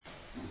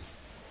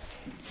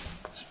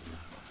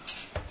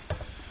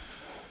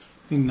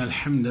إن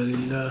الحمد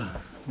لله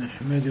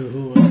نحمده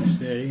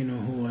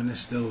ونستعينه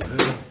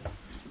ونستغفره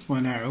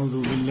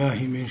ونعوذ بالله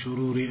من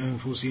شرور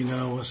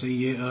أنفسنا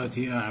وسيئات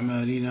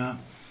أعمالنا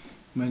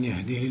من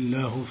يهده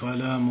الله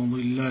فلا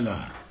مضل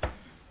له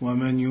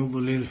ومن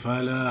يضلل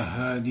فلا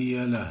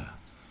هادي له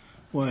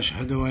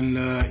وأشهد أن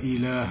لا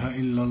إله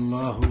إلا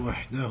الله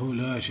وحده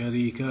لا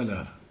شريك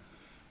له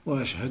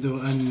وأشهد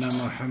أن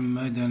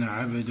محمدا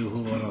عبده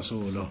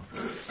ورسوله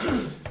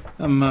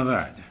أما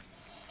بعد.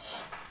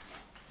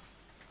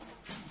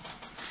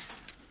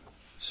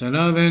 So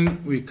now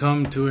then we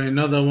come to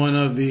another one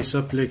of the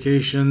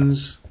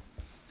supplications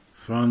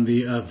from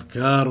the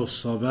Adkhar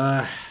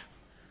al-Sabah.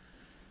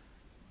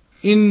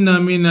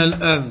 إن من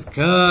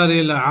الأذكار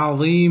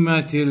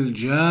العظيمة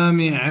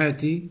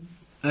الجامعة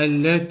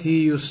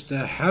التي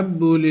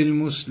يستحب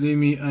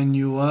للمسلم أن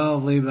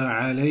يواظب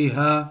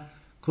عليها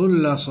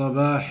كل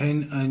صباح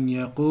أن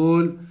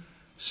يقول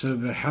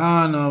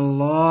سبحان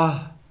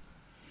الله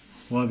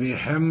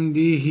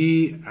وبحمده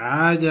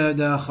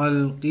عدد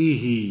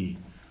خلقه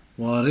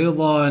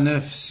ورضا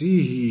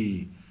نفسه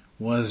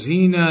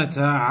وزنة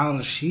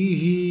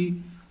عرشه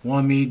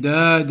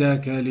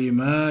ومداد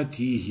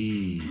كلماته.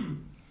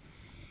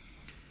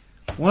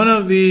 One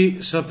of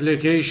the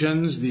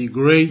supplications, the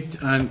great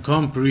and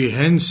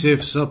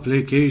comprehensive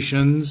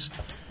supplications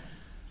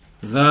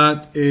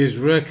that is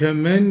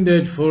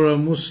recommended for a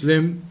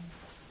Muslim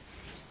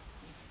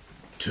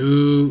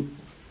to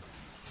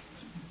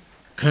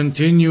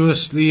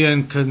continuously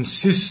and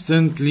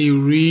consistently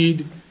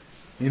read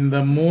in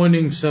the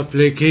morning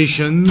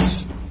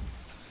supplications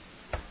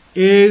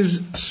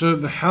is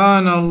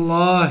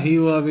Subhanallahi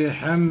wa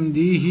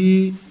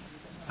bihamdihi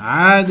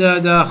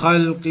adada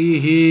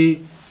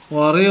khalqihi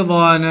wa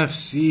rida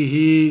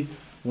nafsihi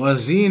wa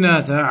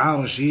zinata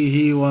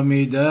arshihi wa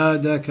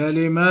midada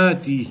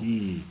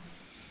kalimatihi.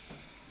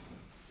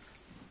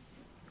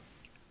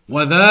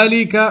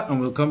 وذلك,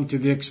 and we'll come to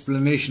the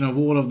explanation of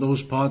all of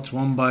those parts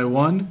one by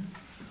one.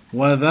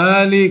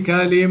 وذلك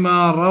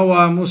لما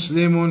روى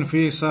مسلم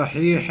في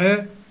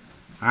صحيحه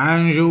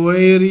عن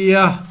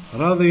جويرية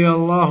رضي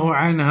الله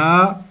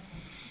عنها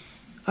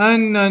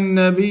أن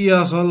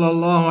النبي صلى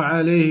الله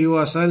عليه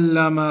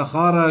وسلم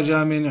خرج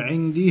من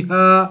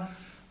عندها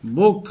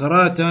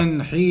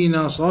بكرة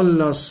حين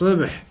صلى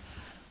الصبح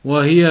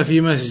وهي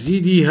في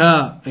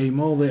مسجدها أي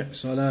موضع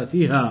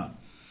صلاتها،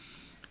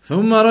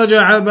 ثم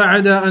رجع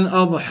بعد أن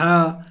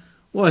أضحى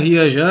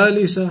وهي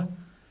جالسة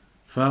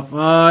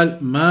فقال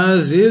ما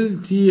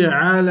زلت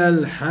على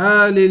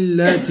الحال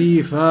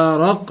التي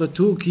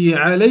فارقتك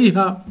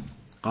عليها؟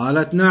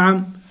 قالت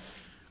نعم.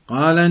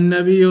 قال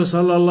النبي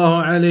صلى الله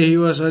عليه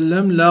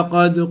وسلم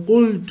لقد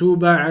قلت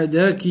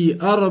بعدك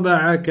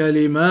 4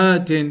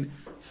 كلمات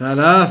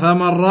 3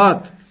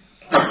 مرات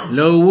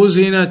لو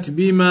وزنت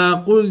بما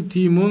قلت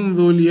منذ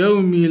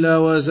اليوم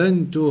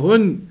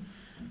لوزنتهن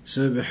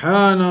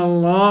سبحان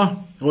الله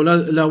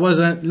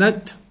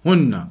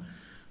لوزنتهن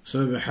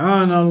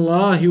سبحان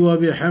الله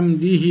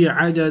وبحمده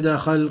عدد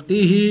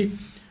خلقه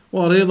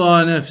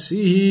ورضا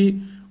نفسه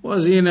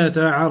وزنة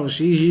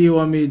عرشه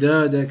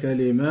ومداد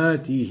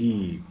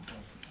كلماته.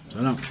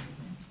 Salam.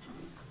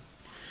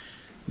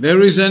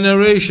 There is a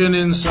narration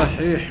in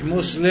Sahih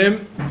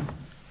Muslim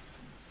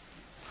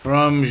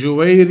from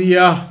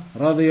Juwayriyah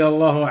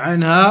radiyallahu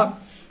anha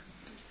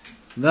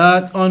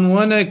that on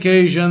one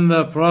occasion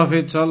the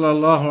Prophet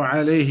sallallahu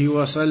alayhi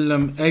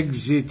wasallam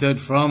exited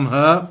from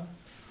her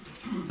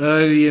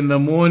early in the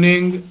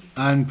morning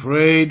and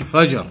prayed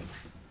Fajr.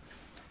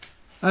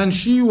 And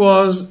she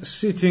was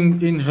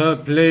sitting in her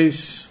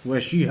place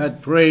where she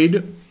had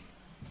prayed.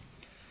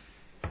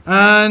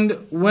 And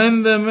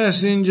when the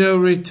messenger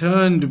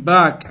returned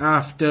back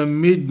after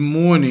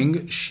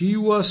mid-morning, she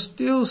was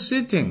still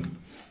sitting.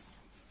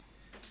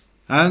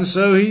 And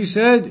so he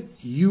said,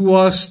 you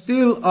are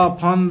still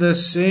upon the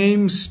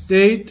same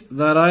state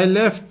that I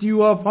left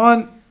you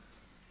upon?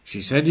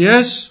 She said,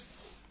 yes.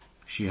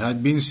 She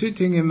had been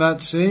sitting in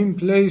that same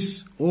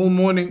place all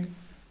morning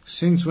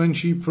since when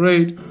she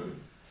prayed.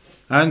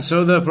 And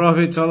so the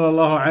Prophet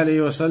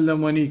ﷺ,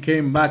 when he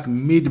came back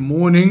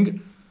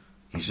mid-morning,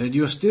 he said,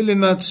 you're still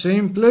in that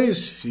same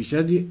place? She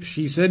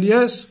said,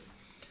 yes.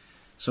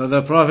 So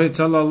the Prophet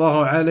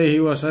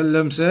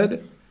ﷺ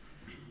said,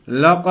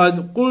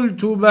 لقد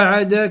قلت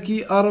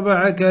بعدك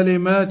 4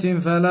 كلمات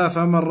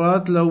 3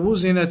 مرات لو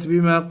وزنت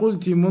بما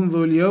قلت منذ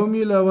اليوم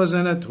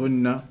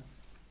لوزنتهن.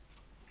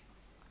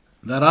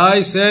 That I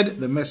said,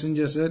 the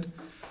messenger said,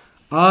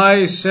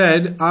 I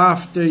said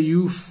after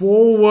you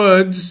 4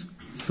 words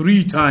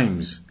 3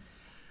 times.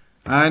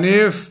 And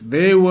if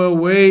they were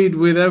weighed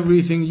with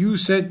everything you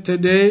said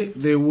today,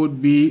 they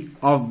would be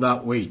of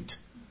that weight.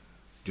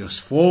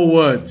 Just 4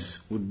 words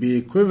would be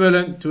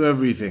equivalent to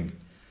everything.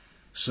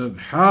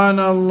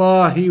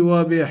 Subhanallahi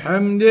wa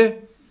bihamdih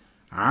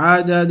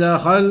adada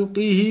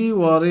khalqihi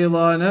wa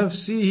rida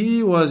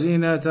nafsihi wa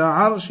zinata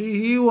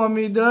arshihi wa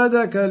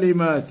midada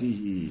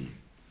kalimatihi.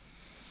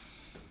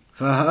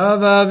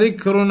 فهذا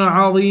ذكر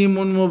عظيم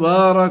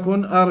مبارك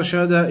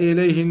أرشد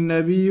إليه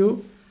النبي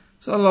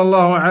صلى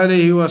الله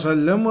عليه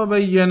وسلم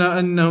وبين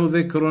أنه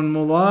ذكر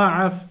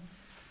مضاعف.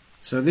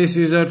 So this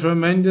is a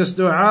tremendous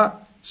dua.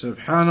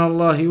 سبحان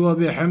الله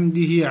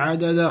وبحمده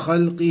عدد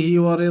خلقه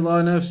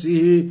ورضا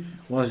نفسه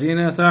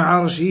وزنة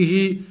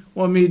عرشه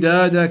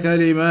ومداد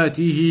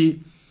كلماته.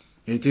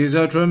 It is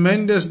a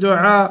tremendous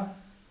dua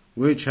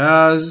which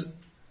has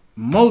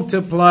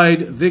multiplied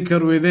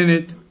dhikr within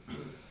it.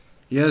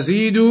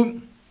 يزيد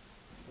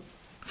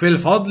في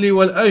الفضل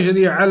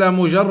والأجر على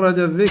مجرد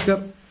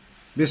الذكر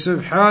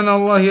بسبحان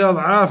الله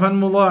أضعافا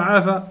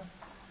مضاعفة.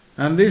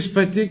 And this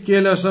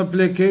particular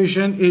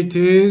supplication, it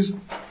is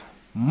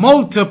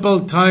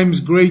multiple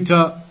times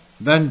greater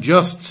than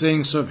just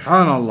saying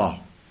Subhanallah.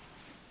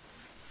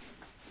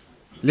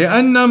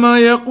 لأن ما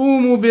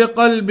يقوم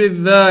بقلب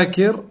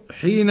الذاكر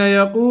حين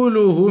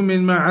يقوله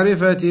من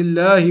معرفة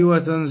الله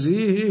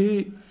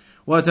وتنزيهه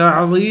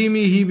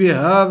وتعظيمه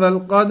بهذا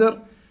القدر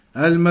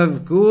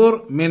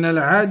المذكور من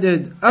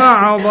العدد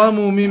أعظم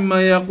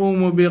مما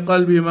يقوم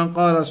بقلب من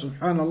قال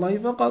سبحان الله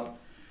فقط.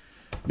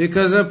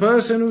 Because a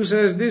person who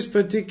says this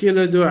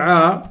particular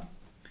dua,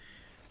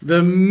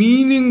 the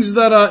meanings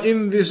that are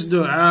in this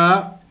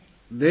dua,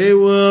 they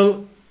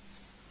will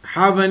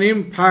have an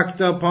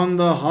impact upon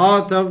the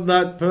heart of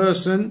that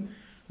person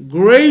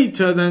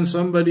greater than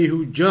somebody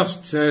who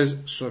just says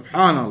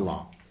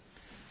Subhanallah,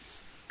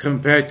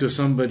 compared to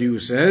somebody who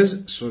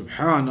says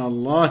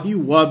Subhanallah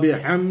wa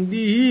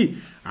bihamdihi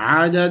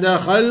adada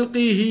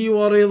khalqihi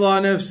wa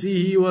rida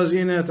nafsihi wa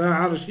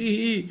zinata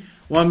arshihi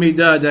wa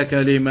midada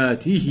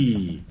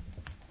kalimatihi.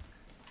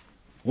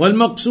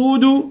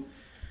 والمقصود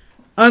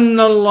أن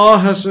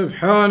الله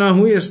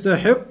سبحانه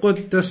يستحق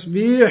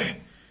التسبيح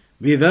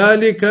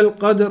بذلك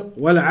القدر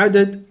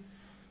والعدد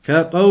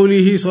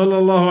كقوله صلى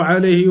الله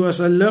عليه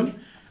وسلم.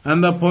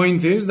 And the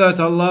point is that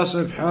Allah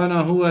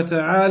subhanahu wa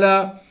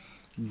ta'ala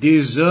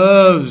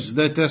deserves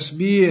the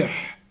tasbih,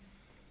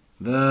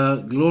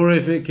 the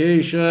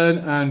glorification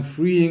and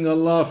freeing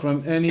Allah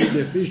from any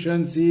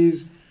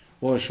deficiencies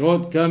or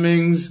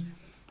shortcomings.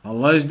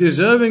 Allah is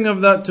deserving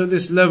of that to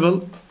this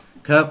level.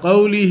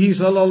 كقوله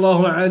صلى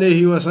الله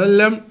عليه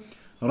وسلم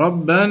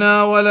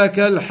ربنا ولك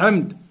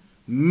الحمد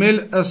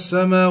ملء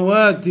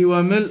السماوات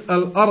وملء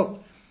الأرض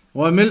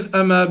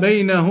وملء ما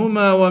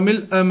بينهما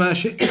وملء ما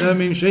شئت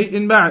من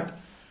شيء بعد.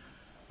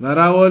 That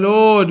our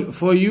Lord,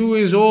 for you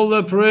is all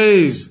the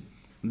praise,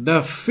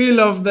 the fill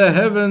of the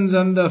heavens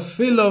and the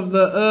fill of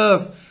the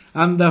earth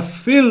and the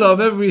fill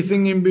of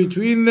everything in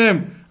between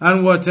them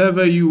and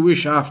whatever you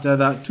wish after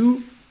that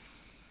too.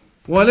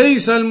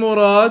 وليس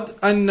المراد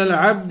أن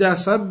العبد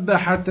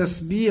سبح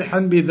تسبيحا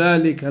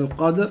بذلك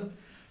القدر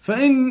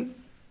فإن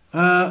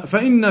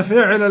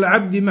فعل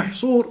العبد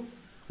محصور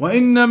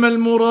وإنما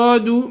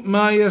المراد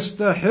ما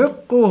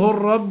يستحقه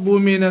الرب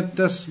من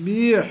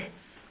التسبيح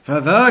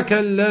فذاك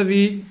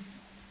الذي.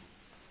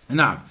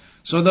 Now,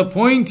 so the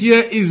point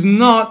here is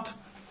not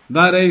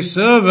that a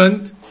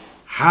servant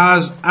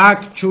has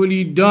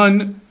actually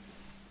done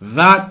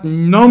that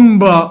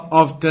number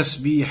of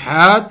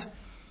tasbihat,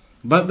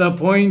 but the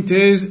point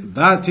is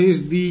that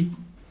is the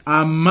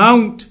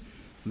amount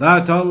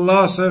that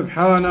Allah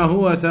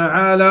subhanahu wa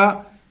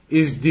ta'ala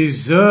is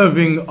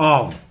deserving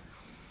of.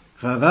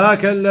 فَذَاكَ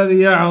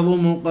الَّذِي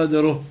يَعْظُمُ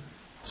قَدْرُهُ.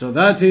 So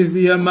that is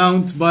the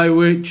amount by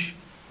which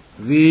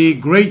the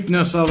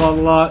greatness of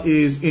Allah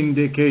is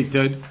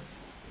indicated.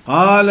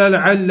 قال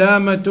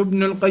العلامة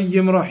ابن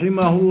القيم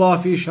رحمه الله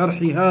في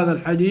شرح هذا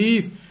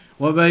الحديث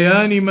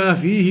وبيان ما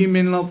فيه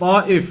من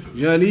لطائف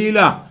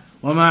جليلة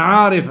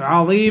ومعارف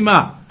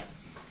عظيمة.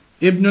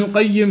 Ibn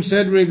al-Qayyim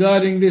said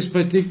regarding this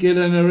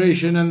particular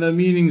narration and the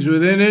meanings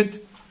within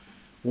it,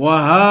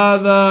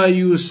 وَهَذَا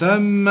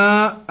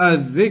يُسَمَّى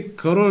الذِّكْرُ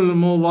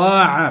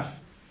الْمُضَاعَفِ.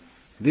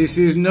 This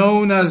is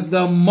known as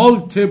the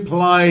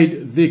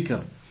multiplied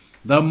dhikr,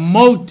 the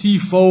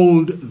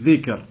multifold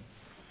dhikr.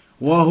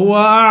 وَهُوَ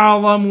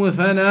أَعْظَمُ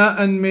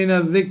ثَنَاءً مِنَ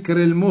الذِّكْرِ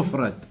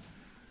الْمُفْرَدِ.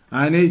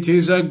 And it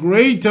is a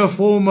greater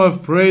form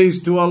of praise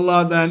to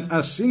Allah than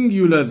a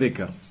singular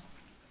dhikr.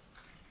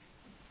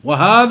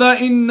 وهذا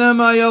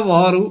إنما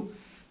يظهر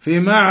في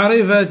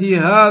معرفة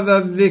هذا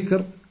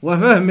الذكر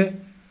وفهمه.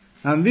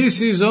 And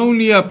this is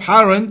only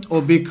apparent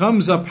or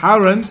becomes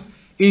apparent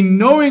in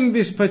knowing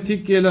this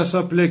particular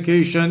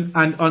supplication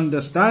and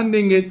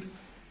understanding it.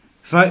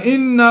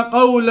 فإن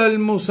قول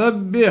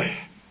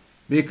المسبح,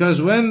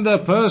 because when the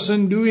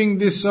person doing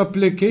this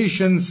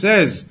supplication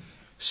says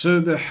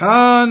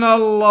سبحان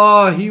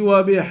الله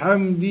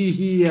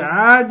وبحمده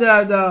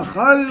عدد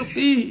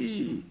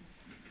خلقه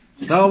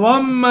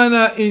تضمن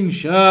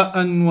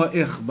إنشاء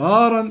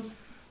وإخبارا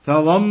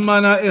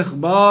تضمن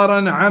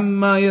إخبارا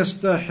عما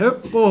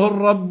يستحقه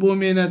الرب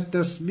من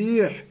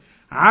التسبيح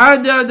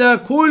عدد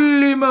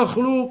كل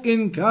مخلوق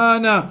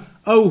كان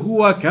أو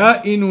هو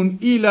كائن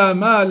إلى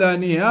ما لا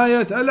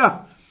نهاية له.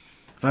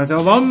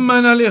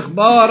 فتضمن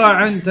الإخبار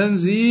عن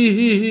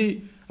تنزيهه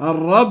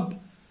الرب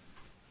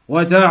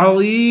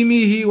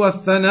وتعظيمه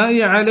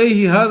والثناء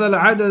عليه هذا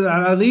العدد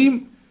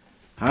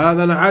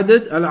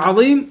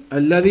العظيم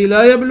الذي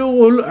لا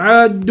يبلغه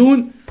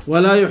العادون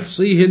ولا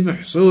يحصيه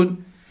المحصون.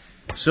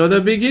 So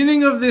the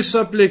beginning of this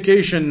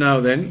supplication now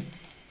then,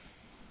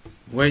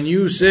 when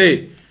you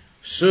say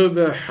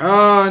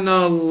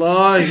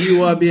Subhanallahi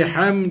wa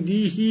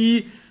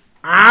bihamdihi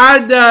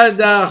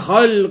adada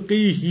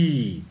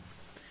khalqihi,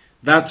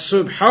 that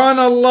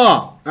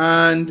Subhanallah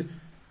and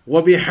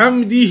wa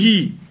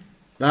bihamdihi,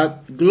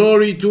 that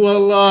glory to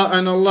Allah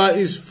and Allah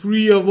is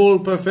free of all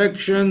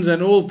perfections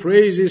and all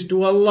praises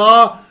to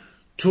Allah,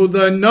 to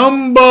the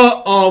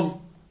number of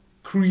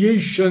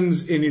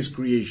creations in His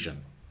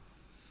creation.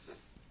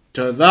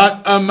 To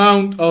that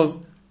amount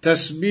of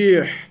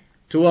tasbih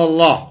to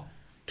Allah,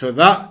 to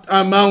that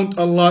amount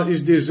Allah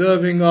is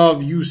deserving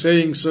of you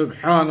saying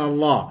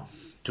Subhanallah.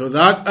 To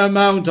that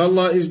amount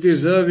Allah is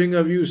deserving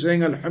of you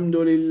saying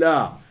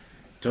Alhamdulillah.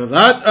 To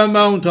that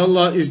amount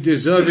Allah is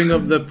deserving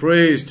of the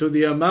praise, to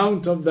the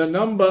amount of the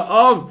number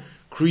of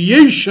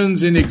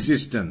creations in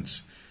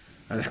existence.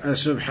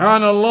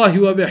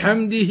 Subhanallah wa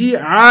bihamdihi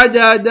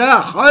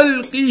adada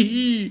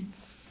khalqihi,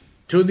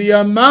 to the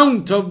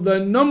amount of the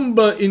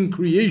number in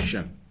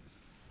creation.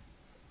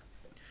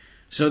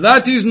 So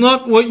that is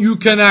not what you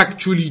can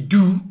actually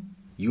do.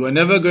 You are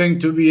never going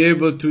to be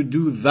able to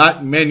do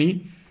that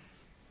many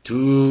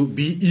to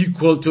be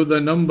equal to the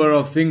number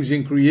of things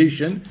in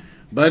creation.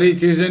 But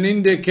it is an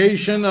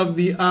indication of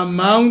the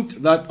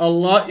amount that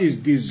Allah is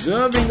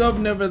deserving of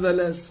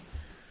nevertheless.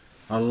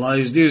 Allah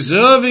is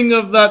deserving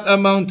of that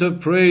amount of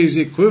praise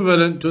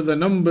equivalent to the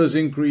numbers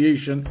in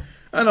creation.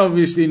 And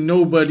obviously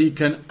nobody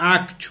can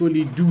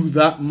actually do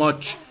that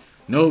much.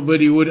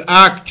 Nobody would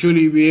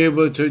actually be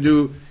able to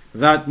do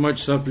that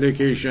much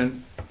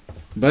supplication.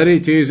 But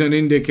it is an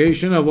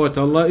indication of what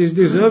Allah is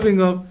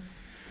deserving of.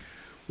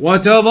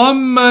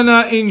 وتضمن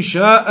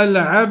إنشاء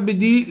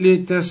العبد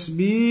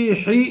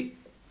لتسبيح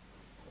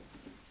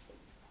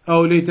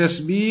أو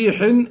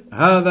لتسبيح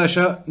هذا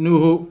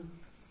شأنه،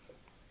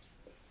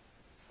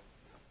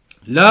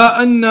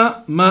 لا أن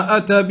ما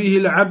أتى به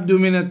العبد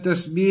من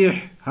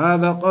التسبيح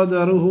هذا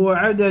قدره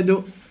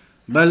وعدده،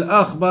 بل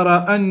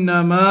أخبر أن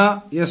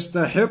ما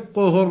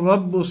يستحقه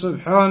الرب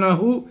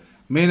سبحانه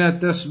من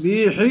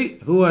التسبيح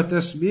هو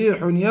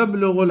تسبيح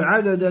يبلغ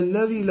العدد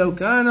الذي لو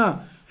كان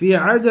في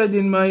عدد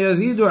ما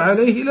يزيد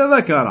عليه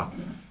لذكره،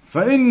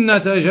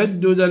 فإن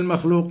تجدد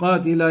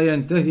المخلوقات لا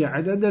ينتهي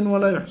عددا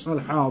ولا يحصى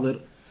الحاضر.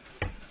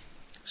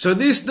 So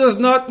this does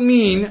not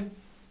mean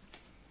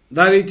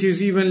that it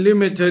is even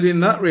limited in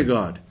that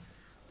regard,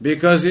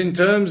 because in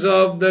terms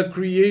of the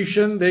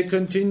creation they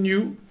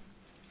continue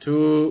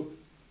to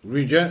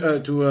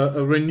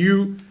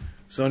renew.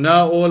 So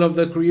now all of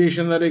the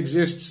creation that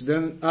exists,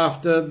 then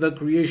after the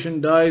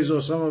creation dies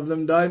or some of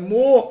them die,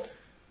 more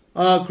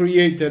are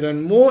created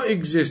and more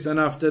exist, and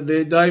after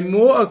they die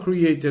more are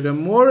created and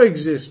more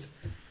exist.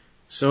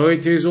 So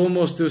it is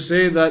almost to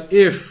say that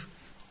if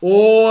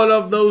all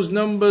of those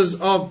numbers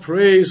of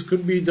praise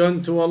could be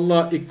done to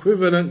Allah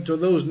equivalent to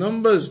those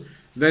numbers,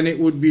 then it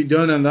would be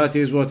done, and that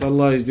is what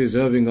Allah is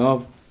deserving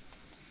of.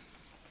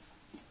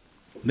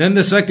 Then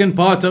the second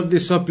part of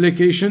this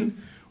supplication,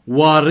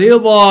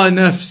 وَرِضَى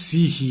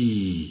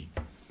نَفْسِهِ،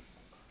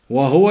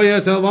 وهو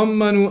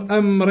يتضمن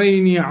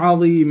أمرين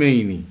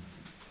عظيمين،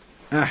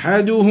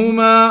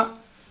 أحدهما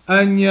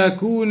أن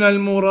يكون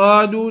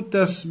المراد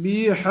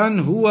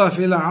تسبيحا هو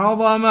في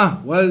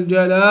العظمة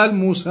والجلال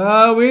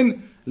مساو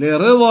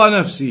لرضا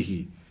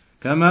نفسه،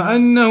 كما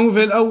أنه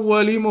في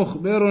الأول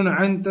مخبر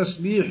عن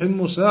تسبيح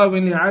مساو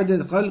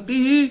لعدد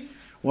خلقه،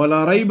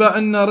 ولا ريب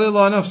أن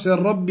رضا نفس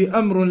الرب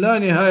أمر لا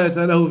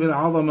نهاية له في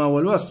العظمة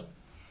والوصف.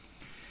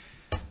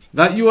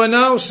 That you are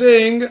now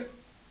saying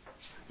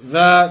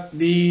that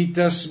the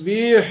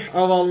tasbih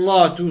of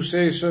Allah, to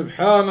say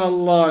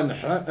Subhanallah and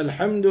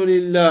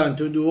Alhamdulillah, and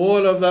to do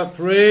all of that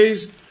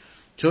praise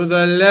to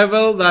the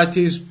level that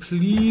is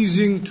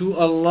pleasing to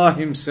Allah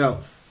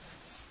Himself.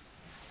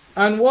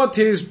 And what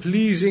is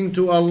pleasing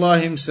to Allah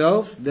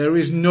Himself? There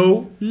is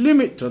no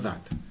limit to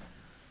that.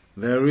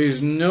 There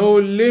is no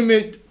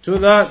limit to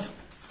that,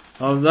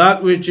 of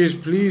that which is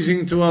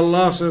pleasing to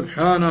Allah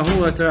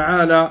subhanahu wa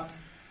ta'ala.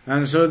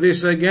 And so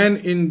this again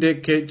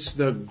indicates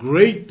the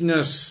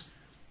greatness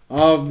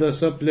of the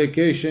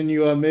supplication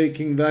you are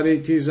making, that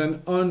it is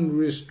an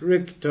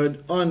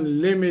unrestricted,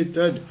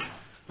 unlimited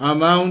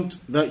amount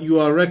that you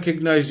are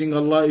recognizing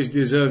Allah is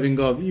deserving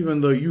of.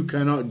 Even though you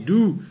cannot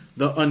do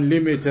the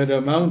unlimited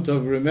amount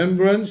of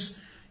remembrance,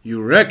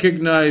 you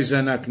recognize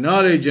and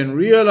acknowledge and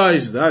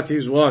realize that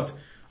is what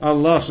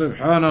Allah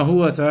subhanahu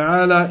wa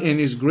ta'ala in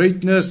His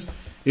greatness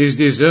is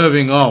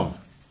deserving of.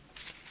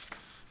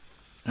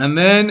 And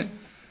then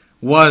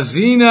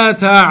وَزِنَةَ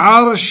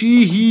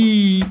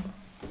عَرْشِهِ,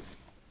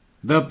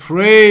 the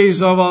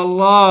praise of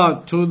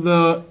Allah to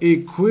the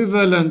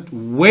equivalent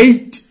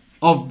weight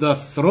of the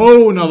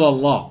throne of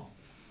Allah.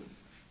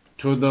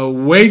 To the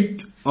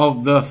weight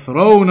of the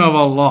throne of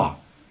Allah.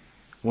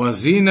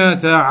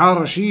 وَزِنَةَ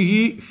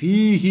عَرْشِهِ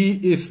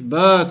فِيهِ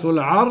إِثْبَاتُ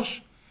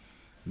الْعَرْشِ,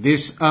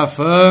 this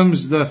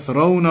affirms the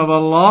throne of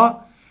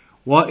Allah.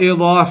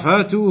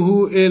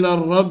 وَإِضَافَتُهُ إِلَى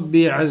الرَّبِّ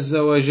عَزَّ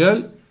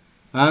وَجَلَّ,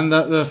 and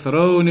that the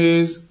throne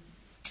is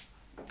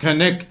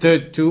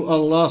connected to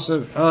Allah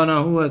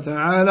subhanahu wa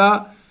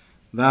ta'ala,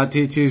 that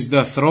it is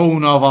the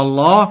throne of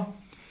Allah.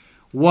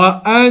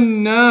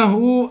 وَأَنَّهُ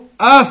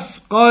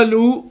أَثْقَلُ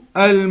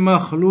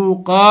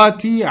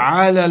الْمَخْلُوقَاتِ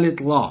عَلَى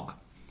الْإِطْلَاقِ,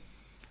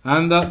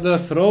 and that the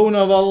throne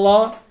of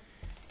Allah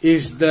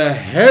is the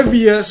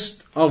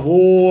heaviest of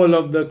all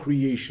of the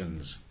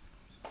creations.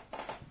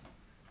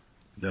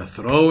 The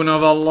throne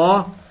of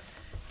Allah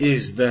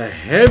is the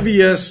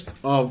heaviest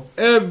of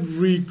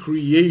every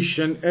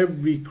creation,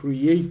 every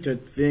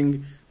created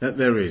thing that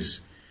there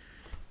is.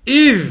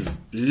 إِذْ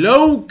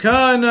لَوْ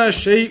كَانَ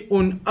شَيْءٌ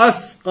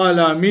أَثْقَلَ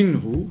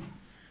مِنْهُ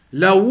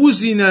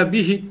لَوُزِنَ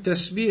بِهِ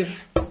التَّسْبِيحِ.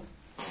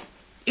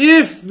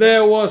 If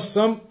there was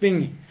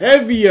something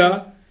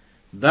heavier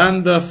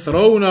than the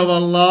throne of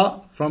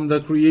Allah from the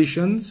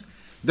creations,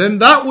 then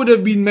that would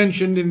have been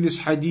mentioned in this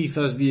hadith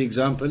as the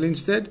example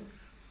instead.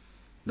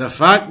 The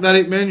fact that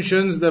it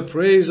mentions the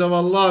praise of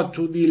Allah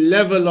to the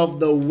level of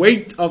the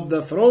weight of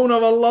the throne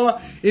of Allah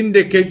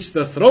indicates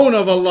the throne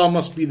of Allah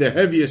must be the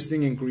heaviest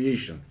thing in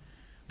creation.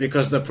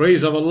 Because the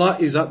praise of Allah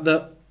is at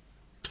the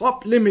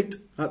top limit,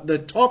 at the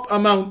top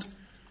amount.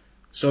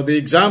 So the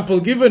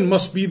example given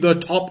must be the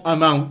top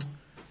amount.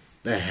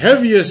 The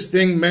heaviest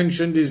thing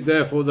mentioned is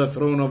therefore the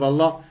throne of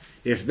Allah.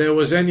 If there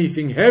was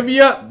anything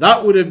heavier,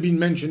 that would have been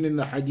mentioned in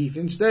the hadith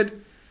instead.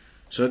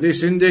 So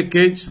this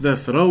indicates the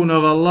throne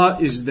of Allah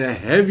is the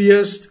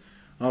heaviest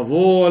of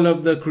all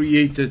of the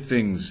created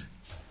things.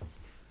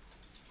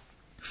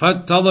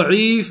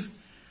 فالتضعيف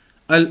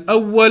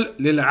الأول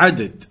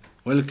للعدد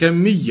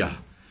والكمية،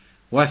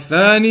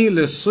 والثاني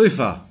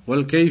للصفة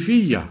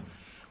والكيفية،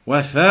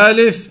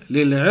 والثالث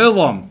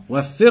للعظم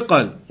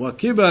والثقل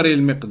وكبر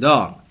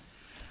المقدار.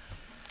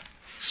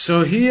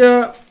 So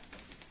here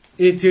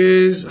it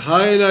is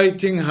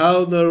highlighting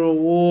how the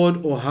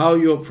reward or how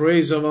your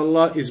praise of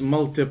Allah is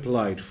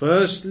multiplied.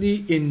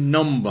 Firstly, in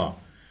number,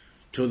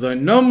 to the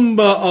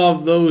number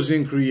of those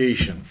in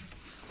creation.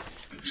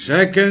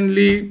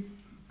 Secondly,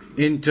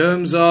 in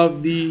terms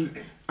of the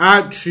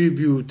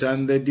attribute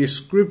and the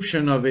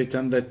description of it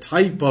and the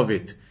type of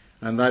it,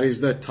 and that is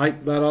the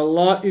type that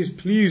Allah is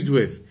pleased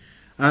with.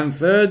 And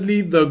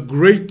thirdly, the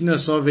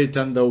greatness of it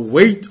and the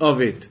weight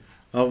of it,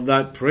 of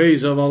that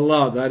praise of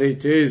Allah, that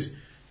it is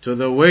to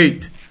the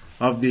weight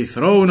of the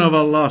throne of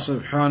Allah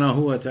subhanahu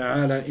wa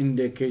ta'ala,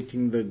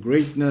 indicating the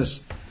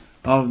greatness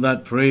of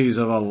that praise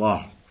of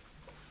Allah.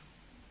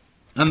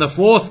 And the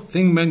fourth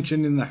thing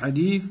mentioned in the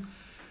hadith,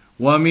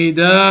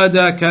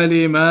 وَمِدَادَ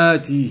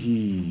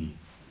كَلِمَاتِهِ.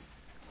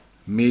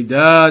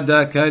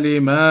 مِدَادَ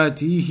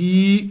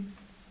كَلِمَاتِهِ,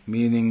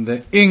 meaning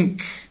the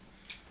ink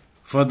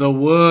for the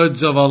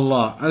words of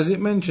Allah. As it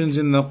mentions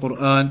in the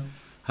Quran,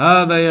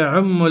 هذا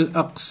يعم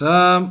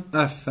الأقسام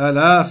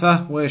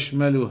الثلاثة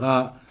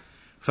ويشملها،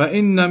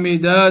 فإن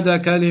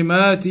مداد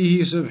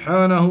كلماته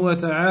سبحانه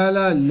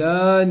وتعالى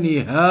لا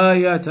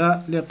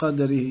نهاية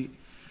لقدره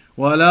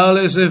ولا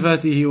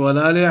لصفته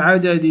ولا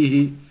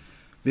لعدده.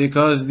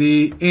 Because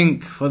the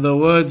ink for the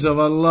words of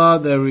Allah,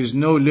 there is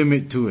no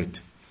limit to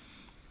it.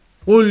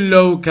 قل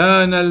لو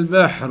كان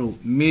البحر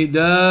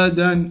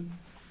مدادا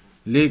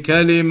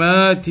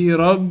لكلمات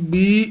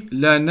ربي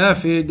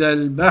لنفد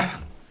البحر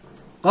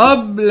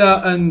قبل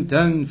أن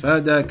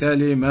تنفد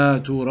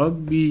كلمات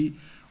ربي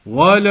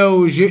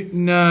وَلَوْ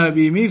جِئْنَا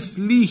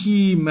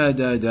بِمِثْلِهِ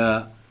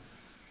مَدَدًا.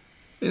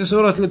 In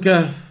Surah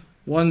Al-Kahf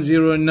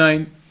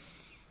 109,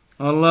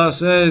 Allah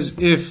says,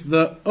 if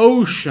the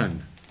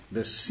ocean,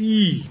 the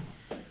sea,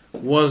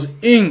 was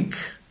ink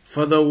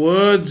for the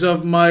words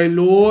of my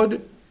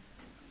Lord,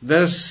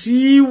 the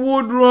sea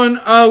would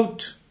run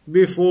out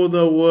before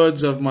the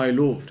words of my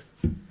Lord.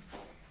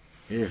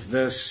 If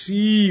the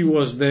sea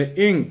was the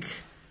ink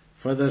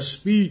for the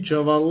speech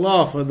of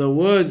Allah, for the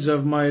words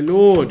of my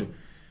Lord,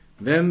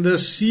 then the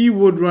sea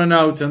would run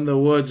out and the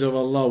words of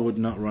Allah would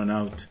not run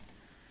out.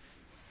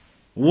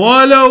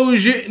 وَلَوْ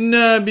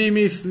جِئْنَا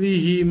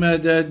بِمِثْلِهِ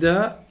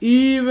مَدَدًا.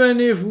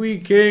 Even if we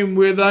came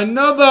with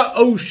another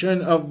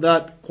ocean of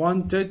that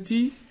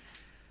quantity,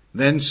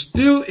 then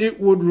still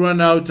it would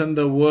run out and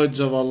the words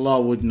of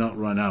Allah would not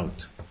run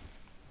out.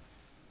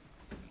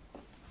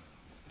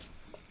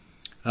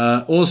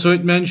 Also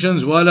it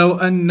mentions وَلَوْ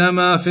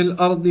أَنَّمَا فِي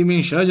الْأَرْضِ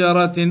مِنْ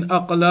شَجَرَةٍ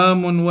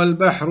أَقْلَامٌ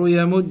وَالْبَحْرُ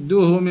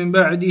يَمُدُّهُ مِنْ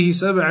بَعْدِهِ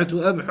سَبْعَةُ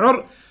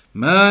أَبْحُرٍ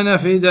مَا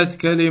نَفِدَتْ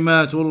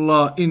كَلِمَاتُ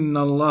اللَّهِ إِنَّ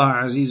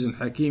اللَّهَ عَزِيزٌ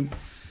حَكِيمٌ.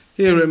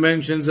 Here it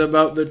mentions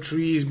about the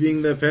trees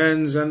being the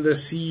pens and the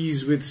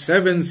seas with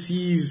 7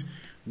 seas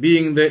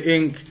being the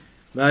ink,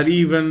 that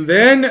even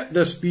then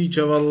the speech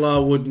of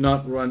Allah would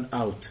not run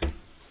out.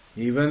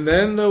 Even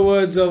then the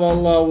words of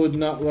Allah would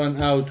not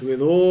run out, with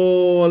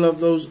all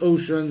of those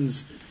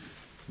oceans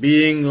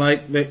being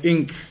like the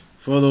ink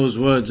for those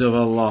words of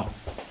Allah.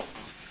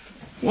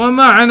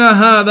 ومعنى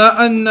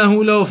هذا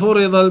أنه لو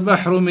فرض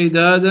البحر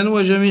مدادا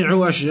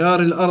وجميع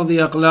أشجار الأرض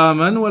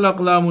أقلاما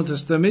والأقلام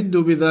تستمد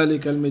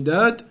بذلك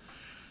المداد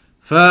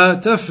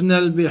فتفنى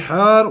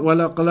البحار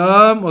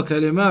والأقلام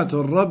وكلمات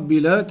الرب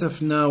لا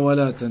تفنى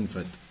ولا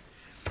تنفد.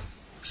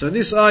 So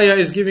this ayah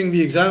is giving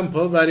the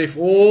example that if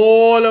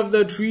all of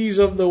the trees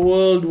of the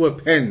world were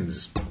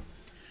pens,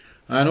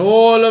 And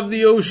all of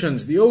the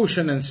oceans, the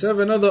ocean and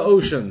 7 other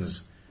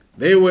oceans,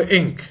 they were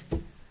ink.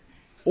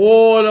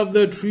 All of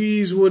the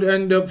trees would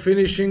end up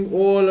finishing,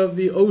 all of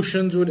the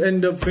oceans would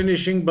end up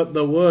finishing, but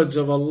the words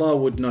of Allah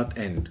would not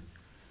end.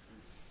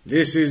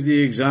 This is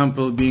the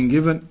example being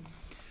given.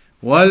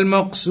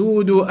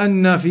 وَالْمَقْصُودُ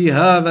أَنَّ فِي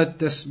هَذَا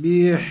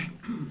التَّسْبِيحِ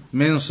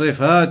من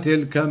صفات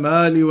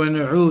الكمال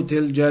ونعوت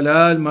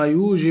الجلال ما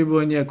يوجب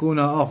أن يكون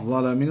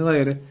أفضل من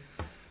غيره.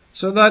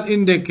 So that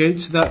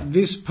indicates that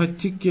this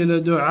particular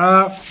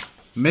dua,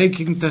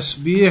 making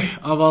tasbih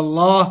of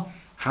Allah,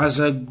 has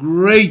a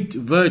great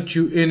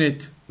virtue in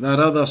it that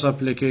other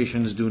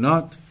supplications do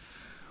not.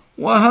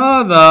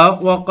 وهذا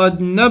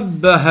وقد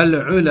نبه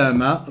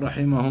العلماء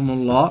رحمهم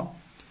الله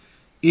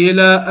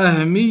إلى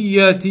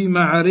أهمية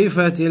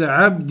معرفة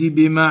العبد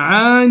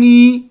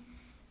بمعاني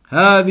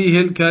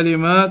هذه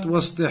الكلمات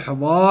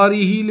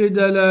واستحضاره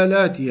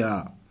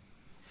لدلالاتها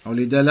أو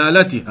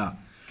لدلالتها،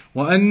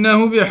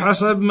 وأنه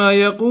بحسب ما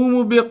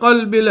يقوم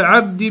بقلب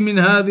العبد من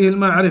هذه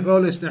المعرفة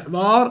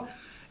والاستحضار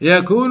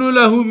يكون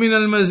له من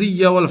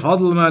المزية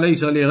والفضل ما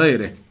ليس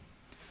لغيره،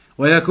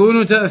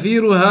 ويكون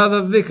تأثير هذا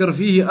الذكر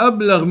فيه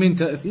أبلغ من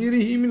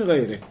تأثيره من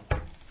غيره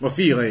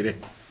وفي غيره.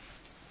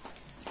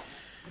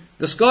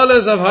 The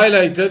scholars have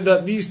highlighted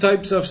that these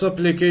types of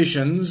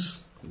supplications,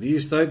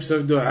 these types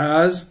of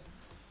du'as,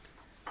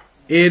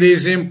 it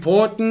is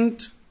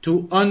important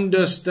to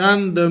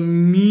understand the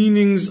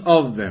meanings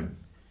of them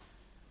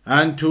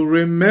and to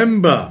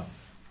remember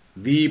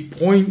the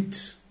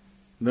points,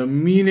 the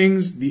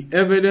meanings, the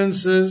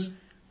evidences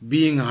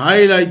being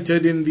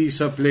highlighted in these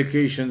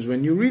supplications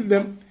when you read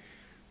them,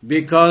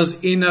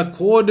 because in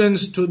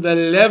accordance to the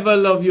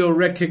level of your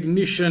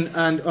recognition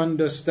and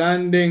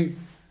understanding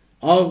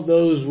of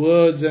those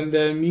words and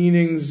their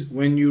meanings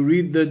when you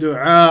read the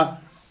dua,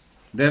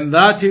 then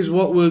that is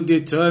what will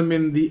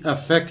determine the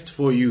effect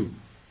for you.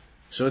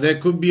 So there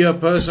could be a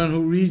person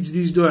who reads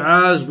these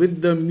du'as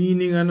with the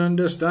meaning and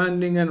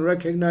understanding and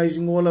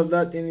recognizing all of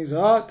that in his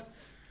heart,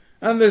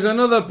 and there's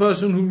another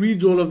person who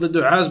reads all of the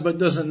du'as but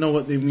doesn't know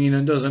what they mean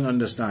and doesn't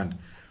understand.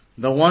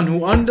 The one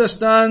who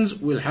understands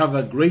will have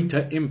a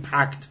greater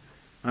impact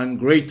and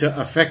greater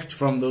effect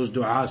from those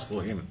du'as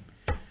for him,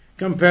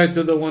 compared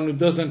to the one who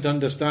doesn't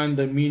understand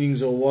the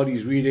meanings of what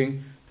he's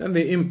reading, then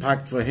the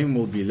impact for him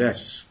will be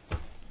less.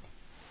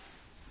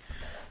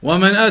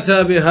 ومن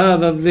أتى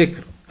بهذا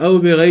الذكر أو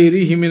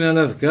بغيره من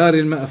الأذكار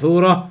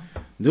المأثورة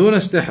دون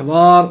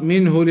استحضار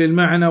منه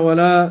للمعنى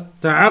ولا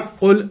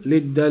تعقل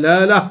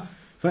للدلالة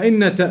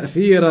فإن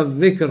تأثير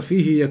الذكر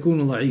فيه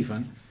يكون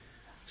ضعيفا.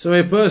 So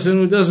a person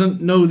who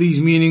doesn't know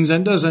these meanings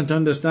and doesn't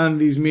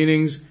understand these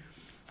meanings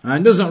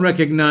and doesn't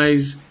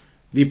recognize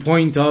the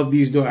point of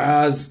these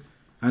du'as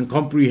and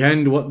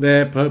comprehend what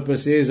their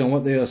purpose is and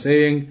what they are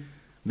saying,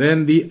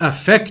 then the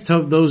effect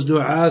of those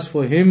du'as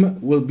for him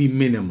will be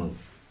minimal,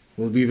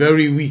 will be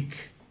very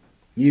weak,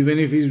 even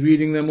if he's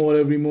reading them all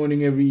every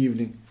morning, every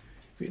evening.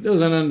 If he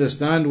doesn't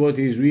understand what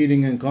he's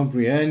reading and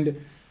comprehend,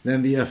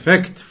 then the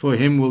effect for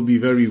him will be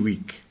very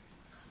weak.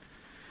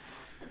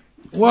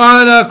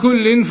 وعلى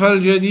كل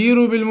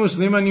فالجدير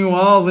بالمسلم أن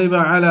يواظب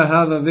على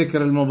هذا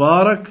الذكر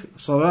المبارك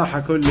صباح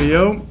كل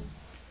يوم.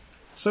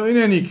 So in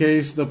any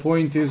case, the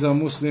point is a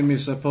Muslim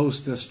is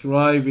supposed to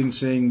strive in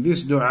saying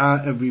this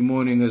dua every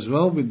morning as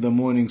well with the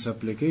morning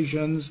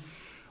supplications.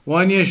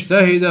 وأن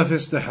يجتهد في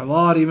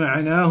استحضار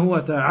معناه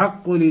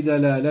وتعقل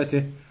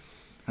دلالته,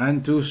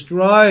 and to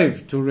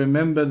strive to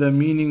remember the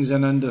meanings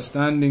and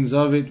understandings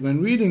of it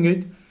when reading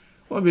it.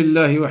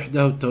 وبالله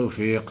وحده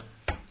التوفيق.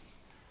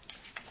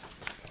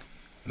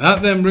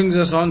 That then brings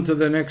us on to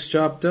the next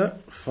chapter,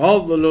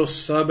 فضل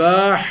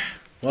الصباح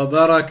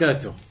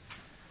وبركاته,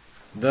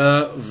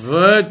 the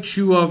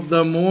virtue of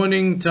the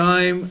morning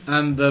time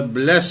and the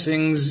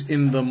blessings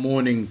in the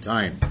morning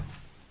time.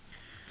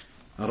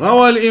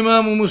 روى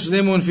الإمام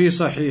مسلم في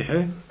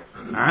صحيحه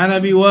عن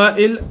أبي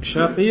وائل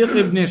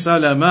شقيق بن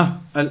سلمة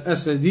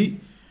الأسدي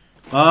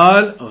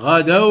قال: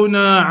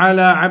 غدونا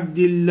على عبد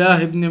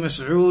الله بن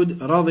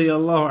مسعود رضي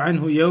الله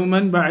عنه يوما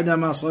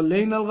بعدما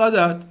صلينا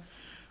الغداة،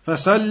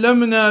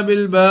 فسلمنا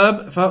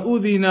بالباب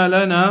فأذن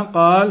لنا،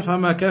 قال: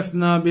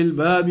 فمكثنا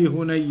بالباب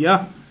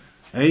هنية،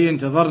 أي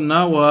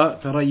انتظرنا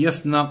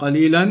وتريثنا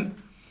قليلا،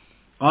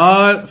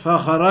 قال: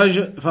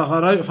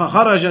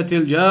 فخرجت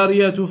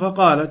الجارية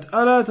فقالت: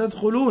 ألا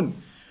تدخلون؟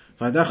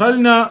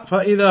 فدخلنا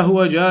فإذا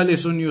هو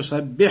جالس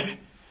يسبح،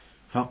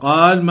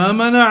 فقال: ما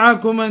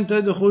منعكم أن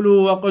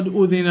تدخلوا وقد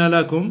أذن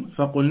لكم؟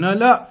 فقلنا: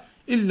 لا،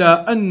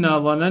 إلا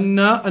أن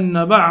ظننا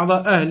أن بعض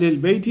أهل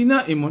البيت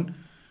نائم.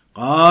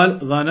 قال: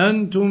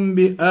 ظننتم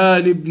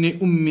بآل ابن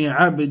أم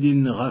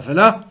عبد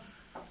غفلة،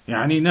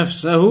 يعني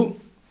نفسه،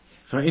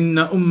 فإن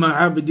أم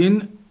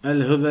عبد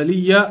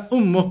الهذلية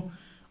أمه،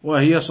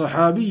 وهي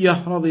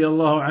صحابية رضي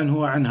الله عنه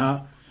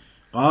وعنها.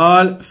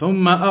 قال: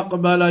 ثم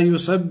أقبل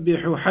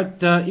يسبح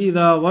حتى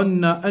إذا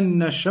ظن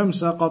أن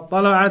الشمس قد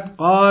طلعت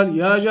قال: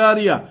 يا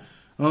جارية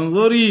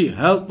انظري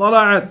هل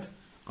طلعت؟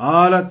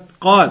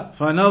 قال: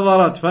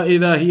 فنظرت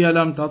فإذا هي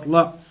لم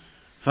تطلع.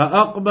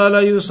 فأقبل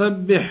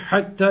يسبح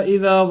حتى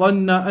إذا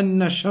ظن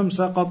أن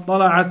الشمس قد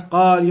طلعت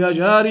قال يا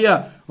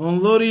جارية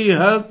انظري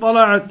هل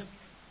طلعت؟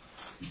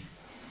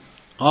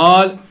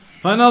 قال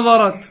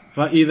فنظرت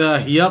فإذا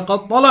هي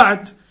قد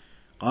طلعت.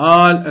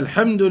 قال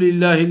الحمد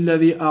لله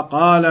الذي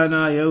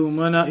أقالنا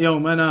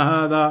يومنا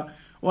هذا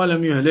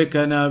ولم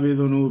يهلكنا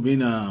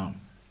بذنوبنا.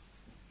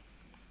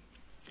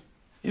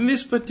 In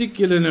this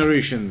particular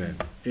narration then,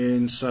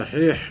 in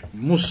Sahih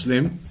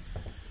Muslim,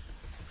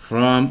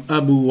 from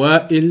Abu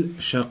Wa'il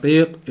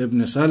Shaqiq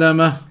ibn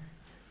Salama,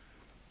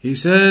 he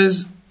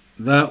says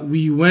that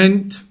we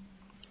went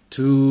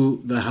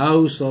to the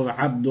house of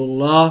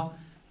Abdullah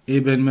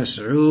ibn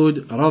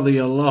Mas'ud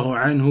radiyallahu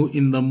anhu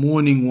in the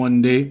morning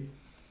one day,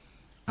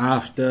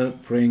 after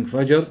praying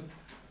Fajr.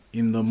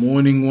 In the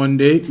morning one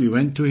day we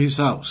went to his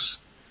house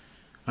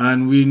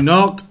and we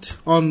knocked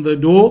on the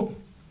door,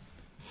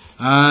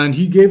 and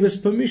he gave us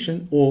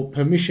permission, or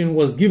permission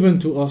was given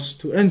to us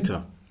to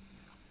enter.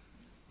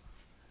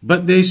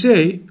 But they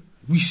say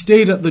we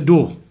stayed at the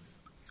door.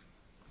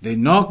 They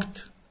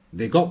knocked,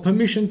 they got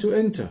permission to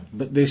enter,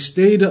 but they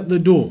stayed at the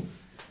door.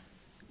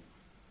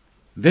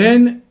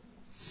 Then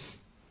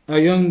a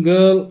young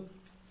girl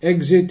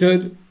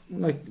exited,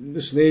 like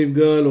the slave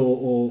girl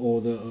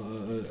or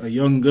a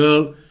young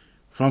girl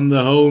from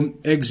the home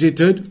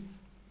exited,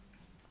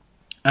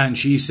 and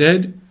she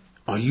said,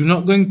 "Are you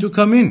not going to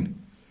come in?"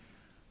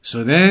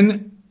 So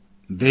then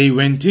they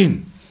went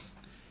in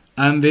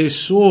and they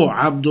saw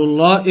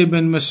Abdullah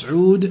ibn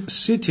Mas'ud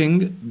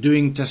sitting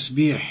doing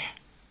tasbih.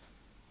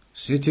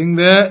 Sitting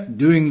there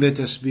doing the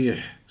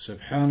tasbih.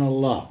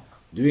 Subhanallah.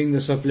 Doing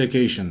the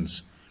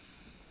supplications.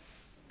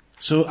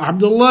 So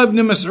Abdullah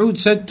ibn Mas'ud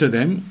said to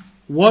them,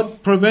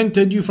 "What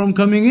prevented you from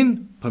coming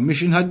in?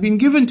 Permission had been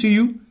given to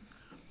you."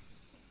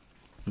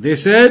 They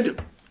said,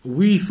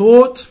 "We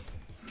thought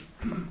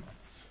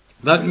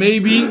that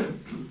maybe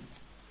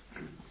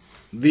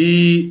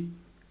the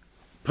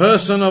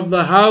person of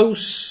the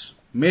house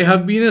may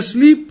have been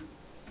asleep.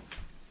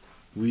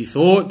 We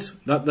thought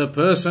that the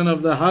person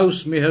of the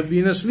house may have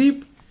been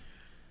asleep."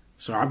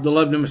 So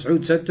Abdullah ibn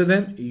Mas'ud said to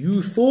them,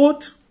 "You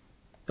thought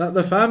that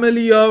the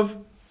family of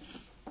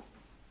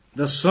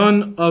the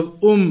son of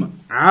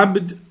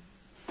Abd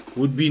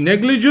would be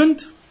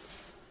negligent?"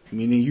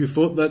 Meaning you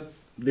thought that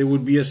they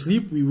would be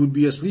asleep, we would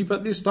be asleep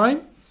at this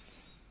time?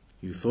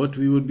 You thought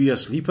we would be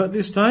asleep at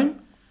this time?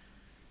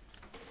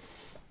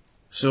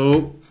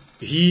 So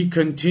he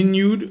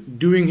continued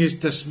doing his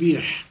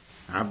tasbih.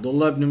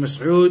 Abdullah ibn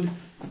Mas'ud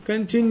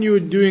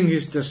continued doing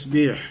his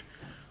tasbih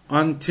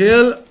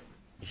until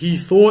he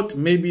thought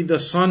maybe the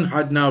sun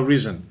had now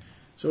risen.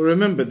 So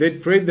remember,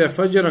 they'd prayed their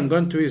Fajr and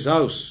gone to his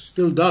house.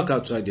 Still dark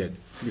outside yet,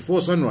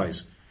 before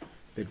sunrise.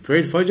 They'd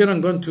prayed Fajr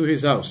and gone to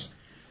his house.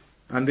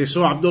 And they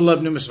saw Abdullah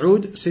ibn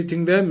Mas'ud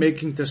sitting there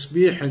making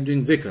tasbih and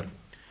doing dhikr.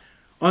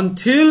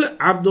 Until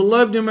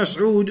Abdullah ibn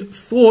Mas'ud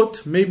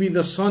thought maybe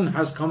the sun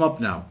has come up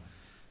now.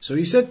 So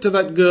he said to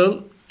that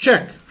girl,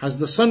 "Check, has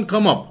the sun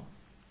come up?"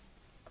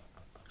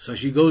 So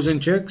she goes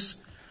and checks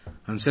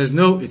and says,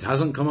 "No, it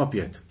hasn't come up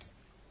yet.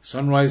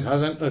 Sunrise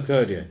hasn't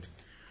occurred yet."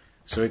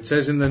 So it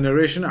says in the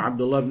narration,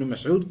 Abdullah ibn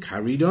Mas'ud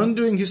carried on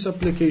doing his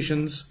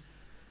supplications,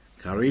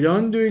 carried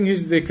on doing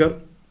his dhikr,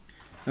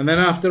 and then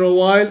after a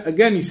while,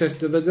 again he says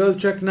to the girl,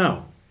 "Check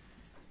now."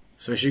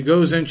 So she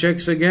goes and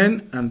checks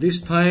again, and this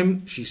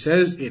time she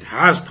says, "It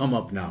has come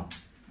up now.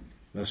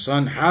 The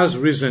sun has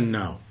risen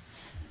now."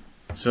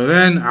 So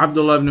then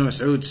Abdullah ibn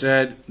Mas'ud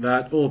said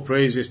that all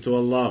praise is to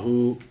Allah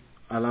who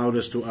allowed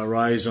us to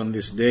arise on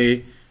this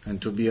day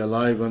and to be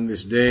alive on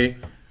this day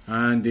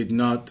and did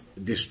not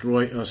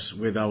destroy us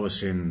with our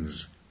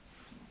sins.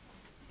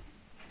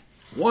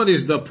 What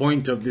is the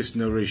point of this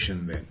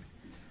narration then?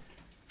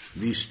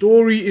 The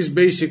story is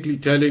basically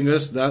telling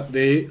us that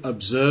they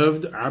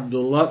observed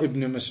Abdullah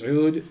ibn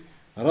Mas'ud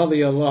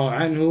radiyallahu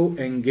anhu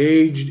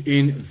engaged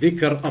in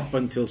dhikr up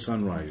until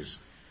sunrise.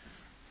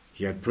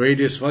 He had prayed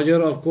his Fajr,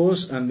 of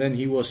course, and then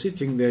he was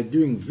sitting there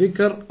doing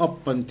dhikr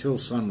up until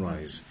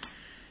sunrise.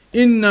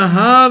 إن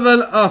هذا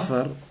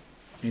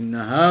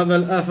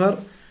الأثر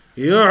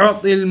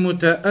يعطي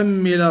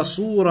المتأمل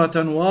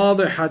صورة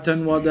واضحة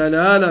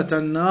ودلالة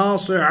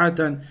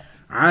ناصعة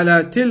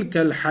على تلك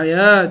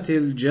الحياة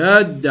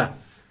الجادة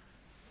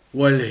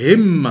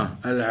والهمة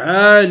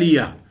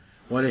العالية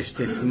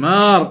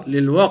والاستثمار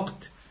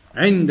للوقت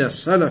عند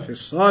السلف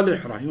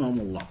الصالح رحمهم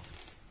الله.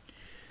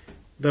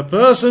 The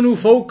person who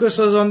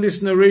focuses on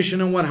this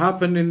narration and what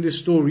happened in this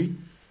story,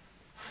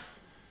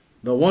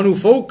 the one who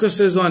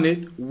focuses on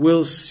it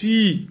will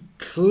see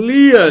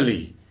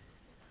clearly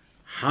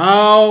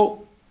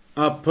how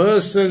a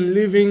person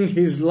living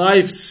his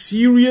life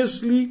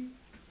seriously,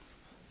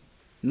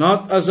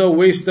 not as a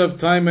waste of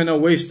time and a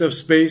waste of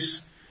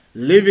space,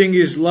 living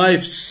his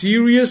life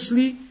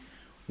seriously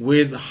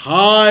with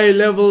high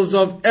levels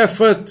of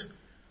effort,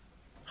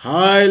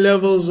 high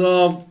levels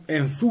of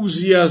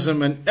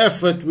enthusiasm and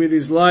effort with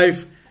his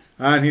life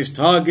and his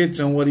targets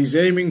and what he's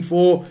aiming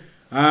for,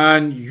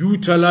 and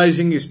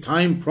utilizing his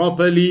time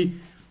properly,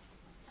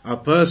 a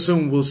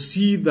person will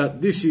see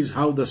that this is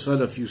how the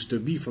Salaf used to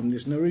be from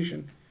this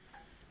narration.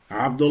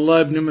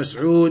 Abdullah ibn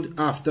Mas'ud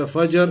after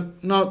Fajr,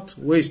 not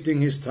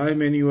wasting his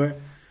time anywhere,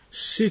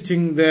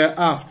 sitting there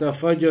after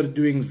Fajr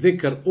doing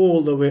dhikr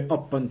all the way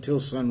up until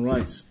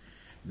sunrise.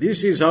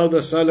 This is how the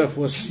Salaf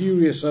was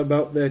serious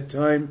about their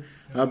time,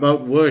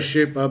 about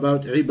worship,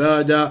 about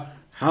ibadah,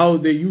 how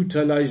they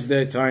utilized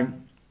their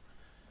time.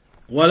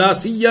 وَلَا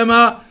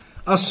سِيَّمَا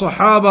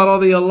الصَّحَابَةَ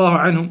رَضِيَ اللَّهُ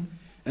عَنْهُمْ,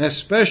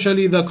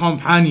 especially the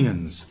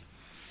companions.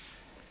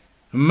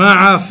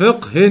 مَعَ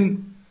فِقْهٍ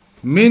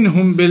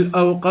منهم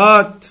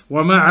بالأوقات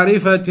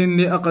ومعرفة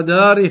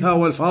لأقدارها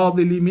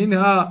والفاضل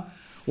منها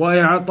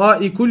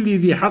وإعطاء كل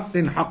ذي حق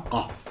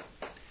حقه.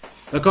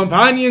 The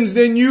companions,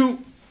 they knew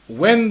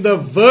when the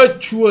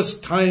virtuous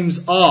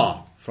times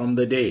are from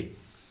the day.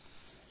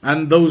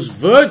 And those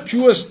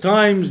virtuous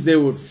times, they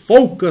would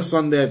focus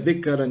on their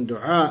dhikr and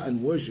dua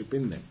and worship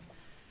in them.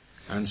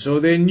 And so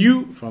they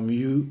knew, from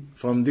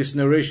this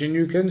narration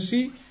you can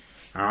see,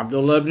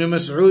 Abdullah ibn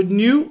Mas'ud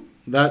knew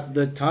that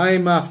the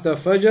time after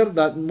Fajr,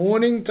 that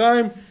morning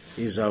time,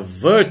 is a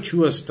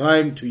virtuous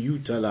time to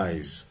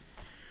utilize.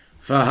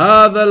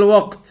 فهذا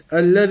الوقت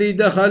الذي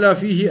دخل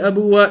فيه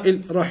أبو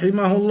وائل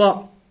رحمه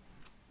الله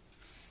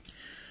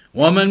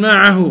ومن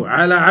معه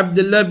على عبد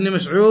الله بن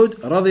مسعود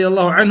رضي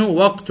الله عنه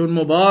وقت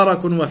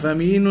مبارك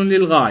وثمين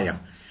للغاية.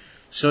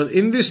 So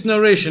in this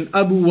narration,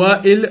 Abu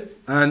Wa'il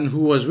and who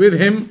was with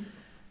him,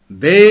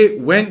 they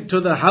went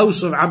to the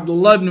house of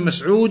Abdullah ibn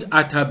Mas'ud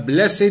at a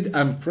blessed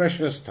and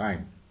precious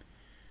time.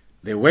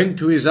 They went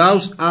to his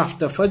house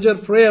after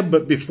Fajr prayer,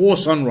 but before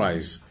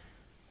sunrise.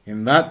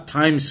 In that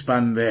time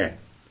span there.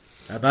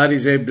 That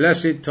is a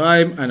blessed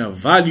time and a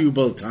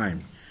valuable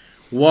time.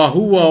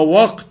 وَهُوَ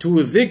وَقْتُ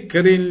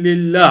ذِكْرٍ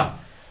لِلَّهِ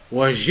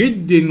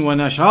وَجِدٍّ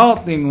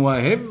وَنَشَاطٍ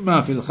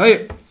وَهِمَّةٍ فِي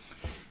الْخَيْرِ.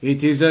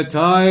 It is a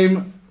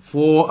time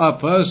for a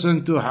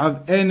person to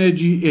have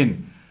energy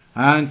in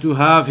and to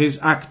have his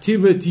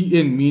activity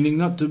in, meaning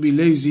not to be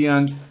lazy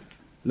and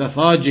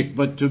lethargic,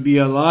 but to be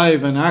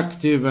alive and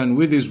active and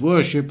with his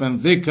worship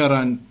and dhikr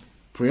and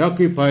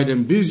preoccupied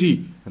and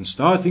busy and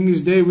starting his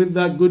day with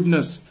that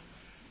goodness.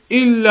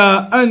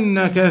 إِلَّا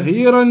أَنَّ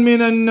كَثِيرًا مِنَ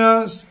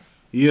النَّاسِ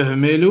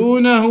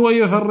يُهْمِلُونَهُ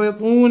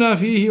وَيُفَرِّطُونَ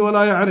فِيهِ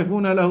وَلَا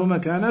يَعْرِفُونَ لَهُ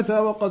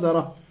مَكَانَتَهُ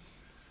وَقَدَرَهُ.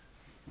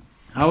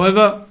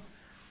 However,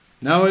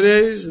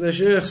 nowadays the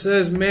Shaykh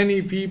says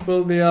many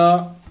people, they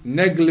are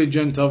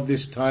negligent of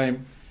this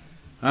time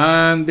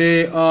and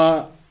they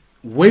are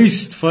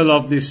wasteful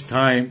of this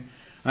time,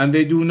 and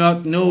they do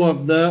not know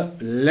of the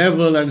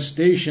level and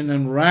station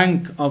and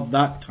rank of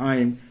that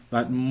time,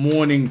 that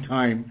morning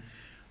time.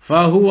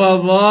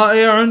 فَهُوَ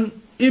ضَائِعٌ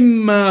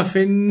إِمَّا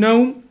فِي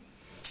النَّوْمِ.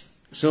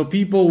 So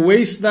people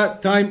waste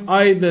that time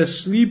either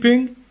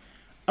sleeping,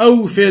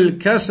 أو في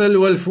الكسل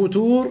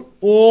والفتور,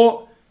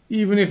 or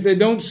even if they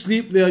don't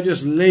sleep, they are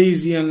just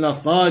lazy and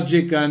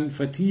lethargic and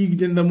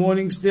fatigued in the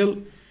morning still.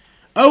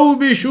 أو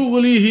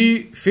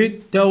بشغله في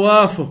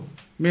التوافه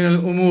من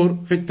الأمور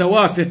في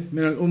التوافه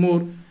من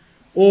الأمور,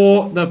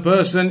 or the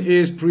person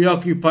is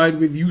preoccupied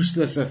with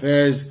useless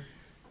affairs,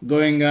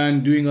 going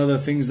and doing other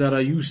things that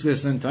are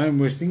useless and time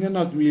wasting and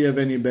not really of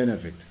any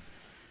benefit.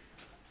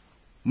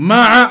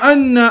 مع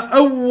أن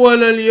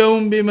أول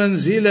اليوم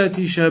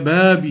بمنزلة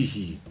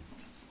شبابه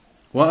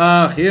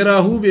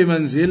وآخره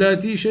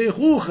بمنزلة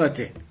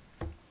شيخوخته.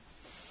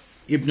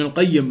 Ibn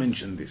al-Qayyim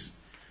mentioned this.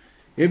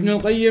 Ibn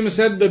al-Qayyim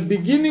said the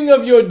beginning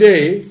of your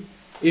day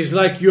is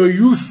like your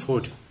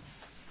youthhood,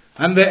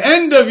 and the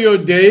end of your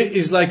day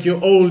is like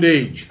your old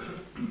age.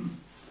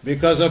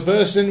 Because a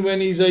person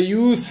when he's a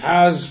youth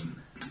has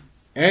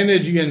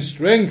energy and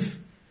strength,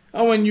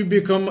 and when you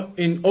become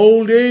in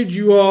old age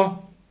you are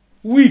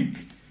weak.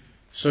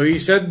 So he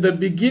said the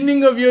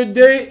beginning of your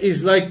day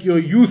is like your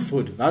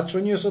youthhood. That's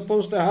when you're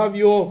supposed to have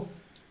your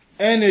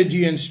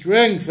energy and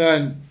strength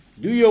and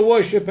do your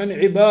worship and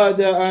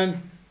ibadah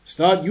and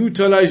start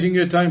utilizing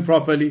your time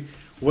properly.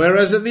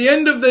 Whereas at the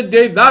end of the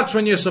day, that's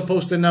when you're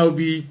supposed to now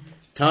be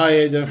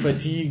tired and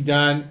fatigued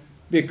and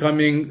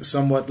becoming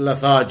somewhat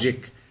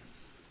lethargic.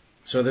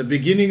 So the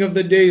beginning of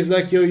the day is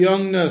like your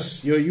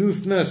youngness, your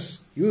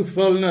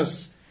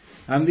youthfulness.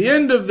 And the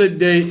end of the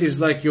day is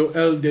like your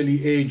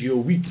elderly age, your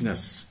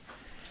weakness.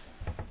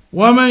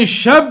 وَمَنْ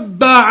شَبَّ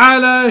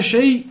عَلَى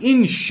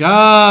شَيْءٍ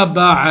شَابَ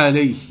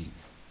عَلَيْهِ.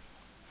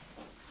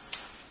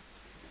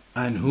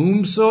 And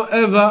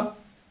whomsoever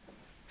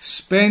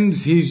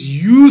spends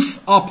his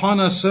youth upon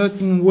a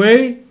certain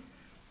way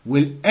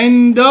will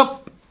end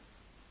up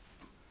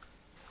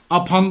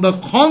upon the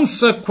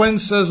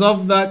consequences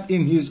of that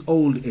in his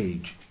old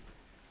age.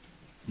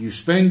 You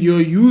spend your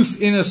youth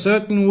in a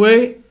certain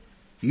way,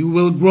 you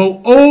will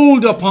grow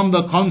old upon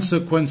the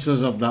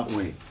consequences of that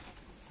way.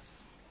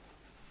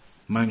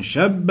 من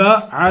شب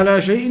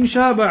على شيء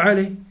شاب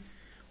عليه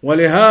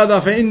ولهذا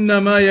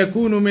فإنما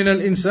يكون من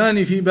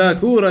الإنسان في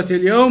باكورة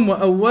اليوم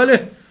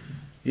وأوله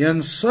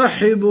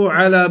ينصحب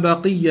على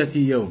بقية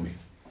يومه.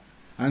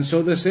 And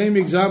so the same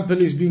example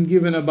is being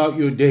given about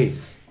your day.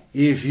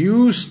 If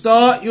you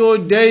start your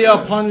day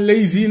upon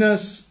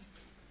laziness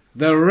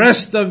the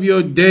rest of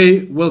your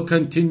day will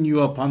continue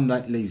upon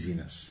that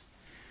laziness.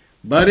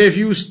 But if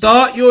you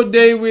start your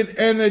day with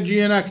energy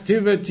and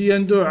activity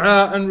and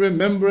dua and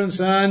remembrance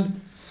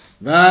and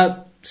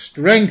that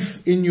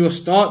strength in your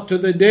start to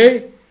the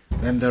day,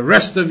 then the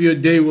rest of your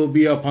day will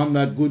be upon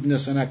that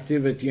goodness and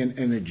activity and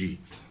energy.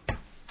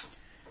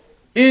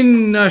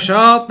 إن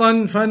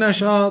نشاطا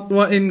فنشاط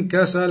وإن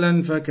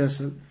كسلا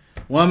فكسل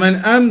ومن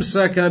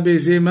أمسك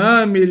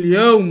بزمام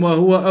اليوم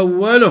وهو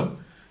أوله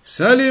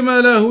سلم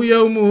له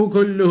يومه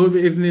كله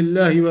بإذن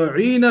الله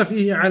وعين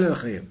فيه على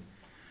الخير.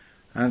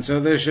 And so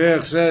the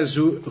Shaykh says,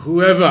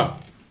 whoever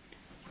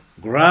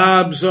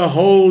grabs a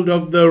hold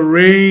of the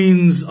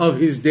reins of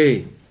his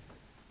day,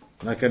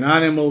 like an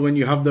animal when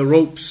you have the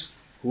ropes,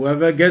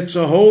 whoever gets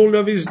a hold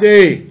of his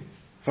day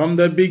from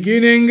the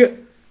beginning,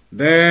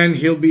 then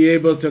he'll be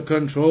able to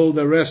control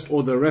the rest,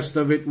 or the rest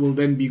of it will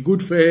then be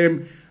good for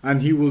him,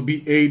 and he will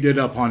be aided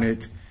upon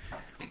it.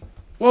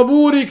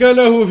 وَبُورِكَ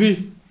لَهُ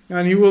فِيهِ,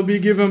 and he will be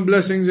given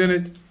blessings in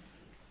it.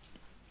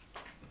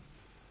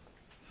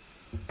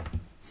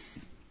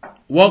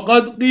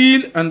 وَقَدْ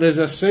قِيلَ, and there's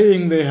a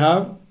saying they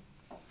have,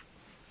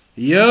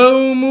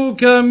 يَوْمُكَ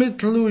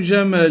مِثْلُ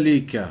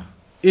جَمَلِكَ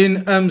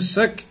إِنْ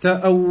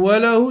أَمْسَكْتَ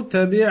أَوَّلَهُ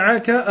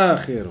تَبِعَكَ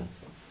آخِرُ.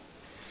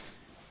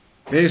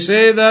 They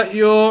say that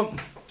your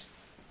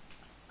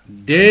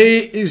day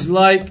is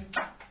like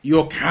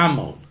your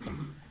camel.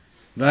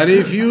 That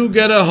if you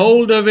get a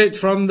hold of it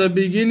from the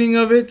beginning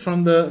of it,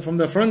 from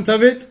the front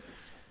of it,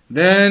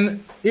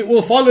 then it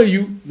will follow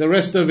you, the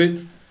rest of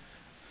it.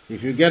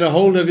 If you get a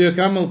hold of your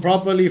camel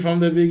properly from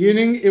the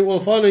beginning, it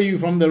will follow you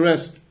from the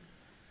rest.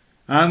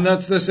 And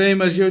that's the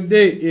same as your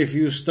day. If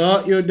you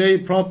start your day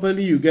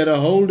properly, you get a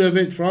hold of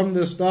it from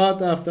the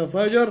start after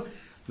Fajr,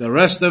 the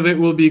rest of it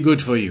will be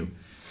good for you.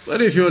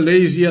 But if you're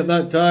lazy at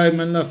that time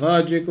and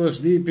lethargic or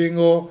sleeping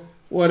or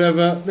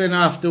whatever, then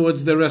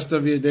afterwards the rest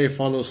of your day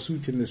follows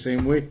suit in the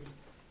same way.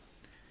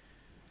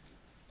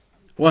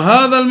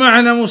 وهذا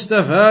المعنى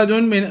مستفاد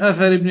من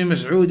أثر ابن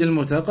مسعود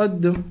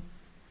المتقدم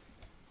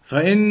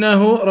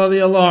فإنه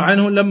رضي الله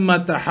عنه لما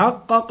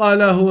تحقق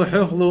له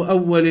حفظ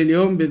أول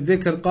اليوم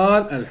بالذكر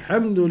قال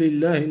الحمد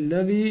لله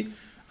الذي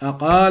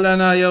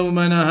أقالنا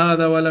يومنا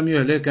هذا ولم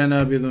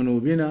يهلكنا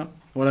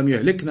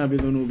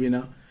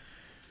بذنوبنا.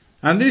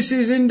 And this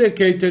is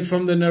indicated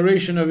from the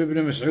narration of Ibn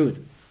Mas'ud.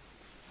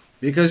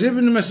 Because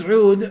Ibn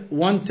Mas'ud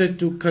wanted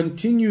to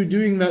continue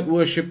doing that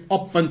worship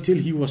up until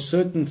he was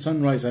certain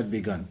sunrise had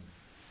begun.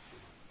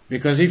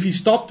 Because if he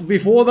stopped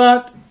before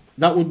that,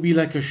 that would be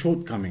like a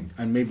shortcoming.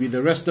 And maybe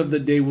the rest of the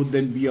day would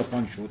then be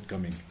upon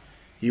shortcoming.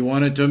 He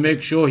wanted to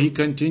make sure he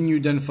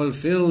continued and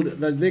fulfilled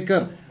the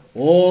dhikr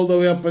all the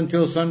way up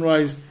until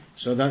sunrise,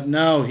 so that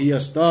now he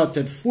has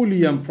started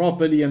fully and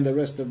properly, and the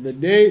rest of the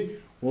day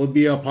will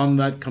be upon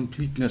that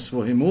completeness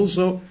for him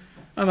also.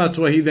 And that's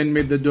why he then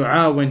made the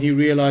dua when he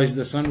realized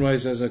the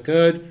sunrise has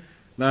occurred,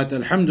 that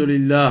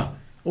Alhamdulillah,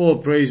 all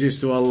praises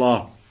to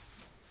Allah,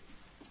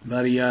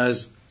 that He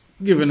has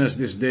given us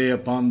this day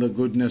upon the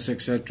goodness,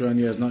 etc., and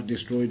He has not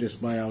destroyed us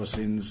by our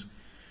sins.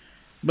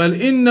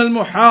 بل إن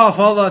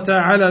المحافظة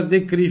على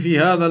الذكر في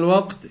هذا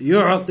الوقت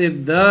يعطي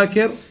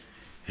الذاكر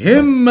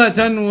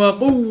همة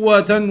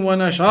وقوة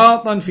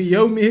ونشاطا في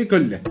يومه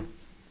كله.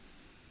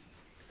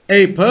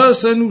 A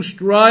person who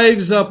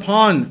strives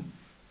upon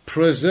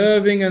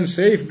preserving and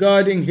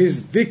safeguarding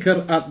his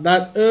dhikr at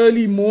that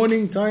early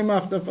morning time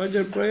after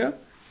Fajr prayer,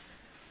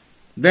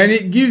 then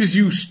it gives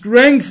you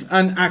strength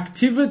and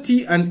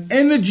activity and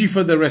energy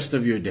for the rest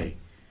of your day.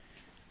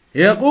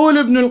 يقول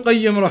ابن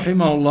القيم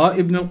رحمه الله,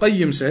 Ibn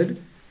al-Qayyim said,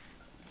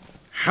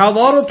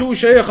 حضرت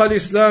شيخ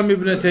الإسلام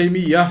ابن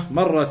تيمية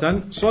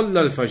مرة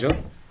صلى الفجر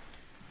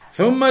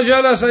ثم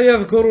جلس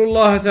يذكر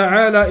الله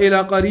تعالى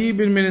إلى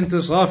قريب من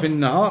انتصاف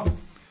النهار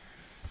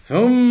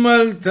ثم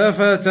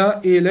التفت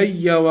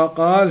إلي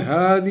وقال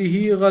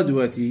هذه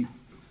غدوتي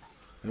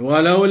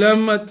ولو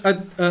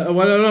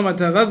لم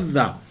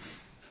أتغذى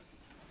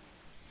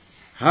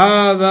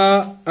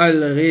هذا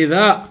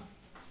الغذاء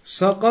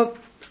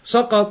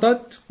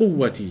سقطت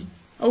قوتي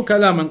أو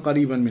كلاما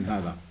قريبا من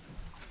هذا.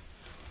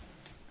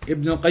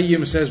 Ibn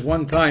al-Qayyim says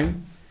one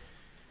time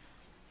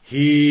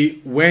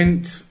he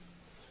went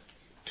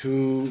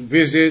to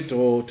visit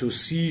or to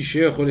see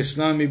Shaykh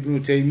al-Islam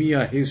Ibn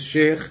Taymiyyah, his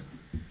Shaykh,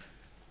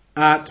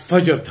 at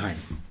Fajr time.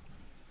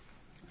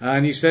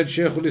 And he said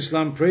Shaykh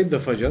al-Islam prayed the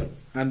Fajr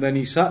and then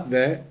he sat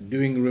there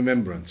doing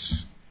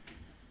remembrance.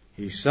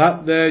 He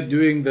sat there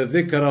doing the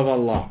dhikr of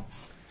Allah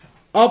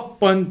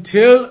up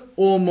until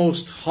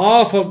almost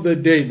half of the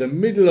day, the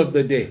middle of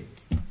the day.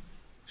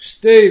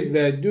 Stayed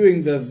there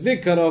doing the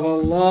dhikr of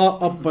Allah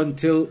up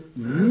until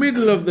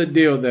middle of the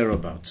day or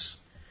thereabouts.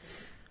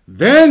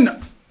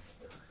 Then,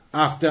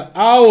 after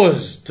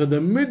hours to the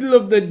middle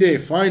of the day,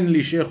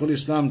 finally Shaykh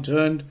al-Islam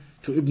turned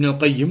to Ibn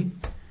al-Qayyim.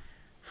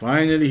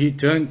 Finally he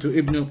turned to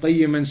Ibn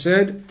al-Qayyim and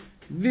said,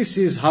 this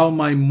is how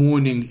my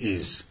morning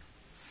is.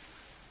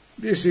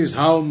 This is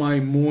how my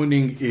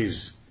morning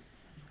is.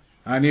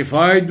 And if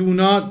I do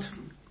not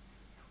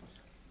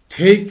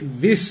take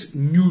this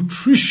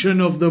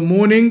nutrition of the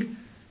morning,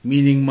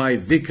 meaning my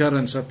dhikr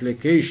and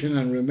supplication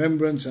and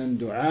remembrance and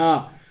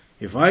dua,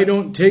 if I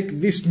don't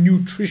take this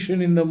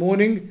nutrition in the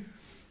morning,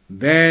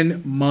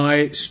 then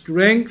my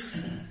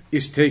strength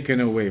is taken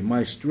away.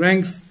 My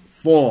strength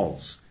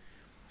falls.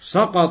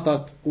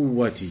 سقطت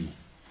قوتي.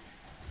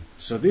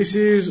 So this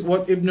is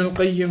what Ibn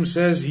al-Qayyim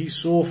says he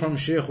saw from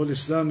Shaykh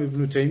al-Islam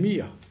Ibn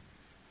Taymiyyah.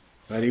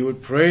 That he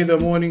would pray the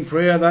morning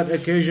prayer that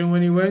occasion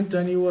when he went,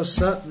 and he was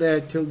sat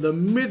there till the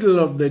middle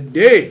of the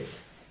day.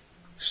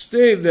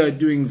 Stayed there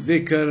doing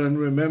dhikr and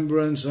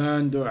remembrance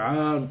and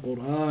dua and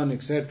Quran,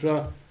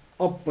 etc.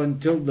 up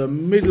until the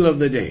middle of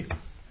the day.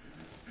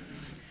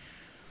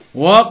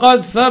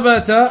 وقد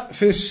ثبت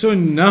في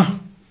السنة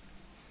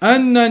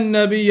أن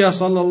النبي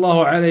صلى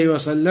الله عليه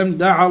وسلم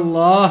دعا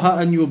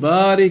الله أن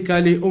يبارك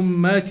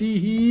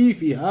لأمته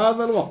في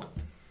هذا الوقت.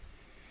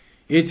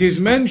 It is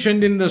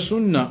mentioned in the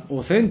Sunnah,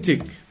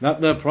 authentic, that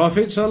the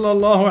Prophet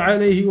sallallahu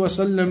alaihi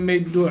wasallam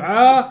made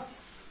dua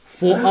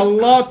for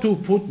Allah to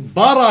put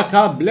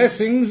barakah,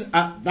 blessings,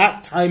 at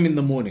that time in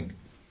the morning,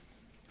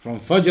 from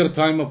Fajr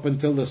time up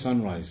until the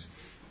sunrise.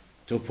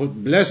 To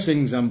put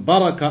blessings and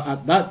barakah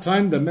at that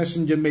time, the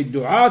Messenger made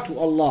dua to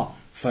Allah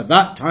for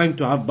that time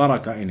to have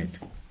barakah in it.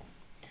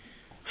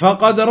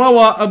 فقد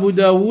روى أبو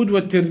داود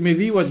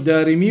والترمذي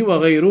والدارمي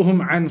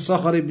وغيرهم عن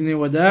صخر بن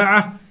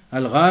وداعة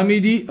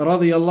الغامدي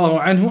رضي الله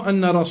عنه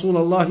أن رسول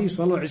الله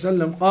صلى الله عليه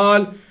وسلم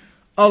قال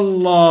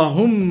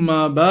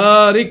اللهم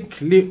بارك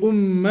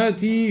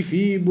لأمتي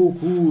في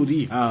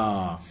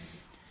بكورها.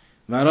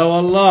 That, oh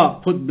Allah,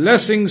 put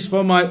blessings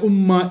for my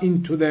ummah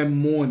into their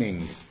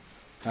morning,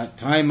 at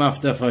time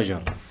after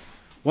Fajr.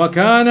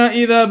 وكان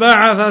إذا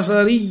بعث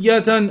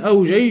سرية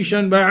أو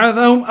جيشا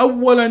بعثهم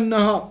أول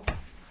النهار.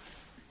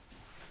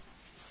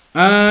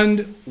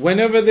 And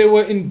whenever they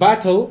were in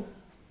battle,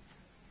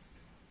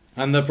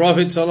 and the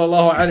Prophet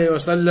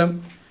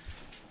ﷺ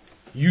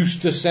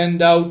used to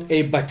send out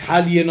a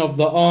battalion of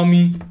the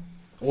army,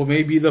 or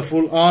maybe the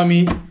full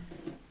army,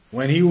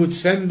 when he would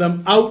send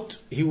them out,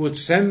 he would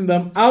send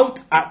them out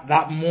at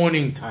that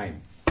morning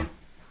time.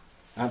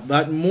 At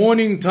that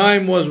morning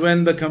time was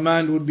when the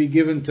command would be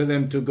given to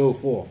them to go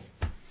forth.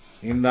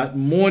 In that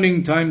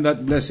morning time,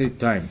 that blessed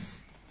time.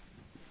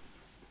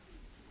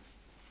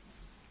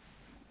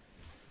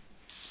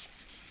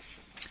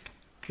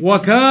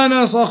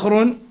 وكان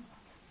صخر,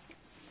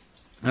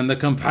 and the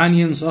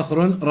companion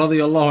صخر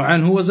رضي الله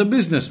عنه was a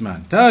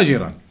businessman,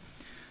 تاجرا,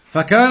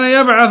 فكان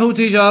يبعث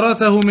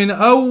تجارته من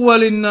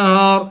أول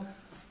النهار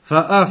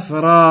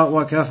فأثرى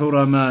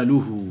وكثر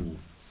ماله.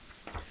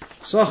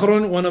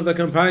 صخر, one of the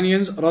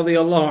companions رضي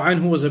الله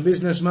عنه, was a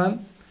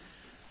businessman,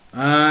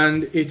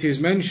 and it is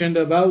mentioned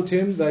about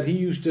him that he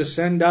used to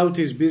send out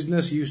his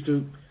business, he used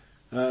to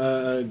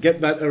get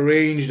that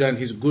arranged and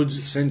his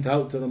goods sent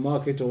out to the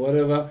market or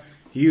whatever.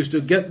 He used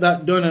to get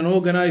that done and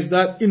organize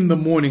that in the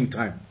morning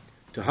time,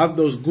 to have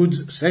those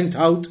goods sent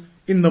out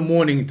in the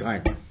morning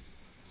time.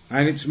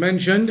 And it's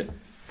mentioned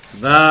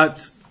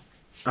that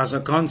as a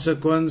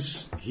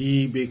consequence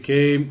he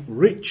became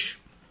rich.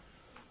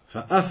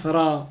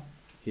 فأثرى,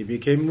 he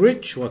became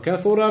rich.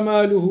 وكثر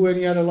ماله, and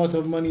he had a lot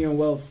of money and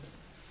wealth.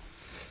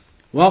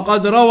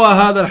 وقد روى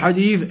هذا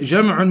الحديث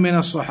جمع من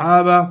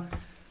الصحابة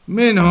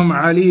منهم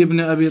علي بن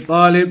أبي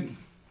طالب.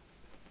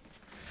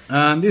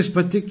 And this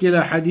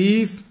particular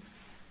hadith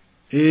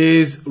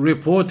is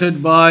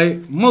reported by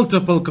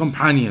multiple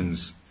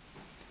companions.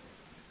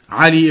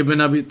 Ali ibn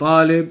Abi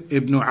Talib,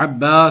 Ibn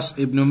Abbas,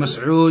 Ibn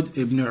Mas'ud,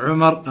 Ibn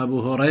Umar,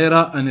 Abu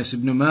Huraira, Anas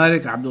ibn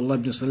Malik, Abdullah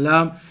ibn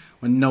Salam,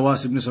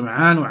 والنواس بن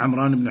سمعان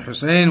وعمران بن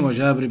حسين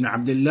وجابر بن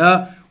عبد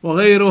الله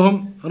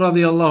وغيرهم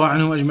رضي الله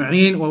عنهم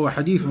أجمعين. وهو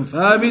حديث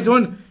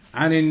ثابت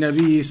عن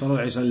النبي صلى الله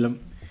عليه وسلم.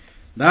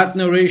 That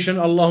narration,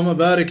 اللهم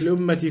بارك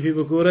لأمتي في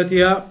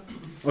بكورتها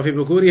وفي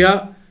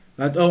بكورها,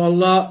 that, oh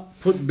Allah,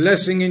 put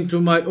blessing into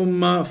my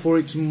ummah for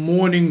its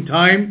morning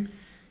time.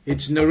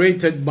 It's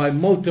narrated by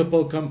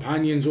multiple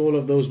companions, all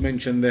of those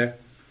mentioned there.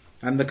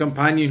 And the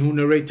companion who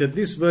narrated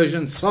this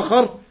version,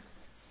 Sakhar,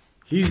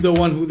 he's the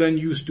one who then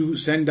used to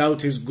send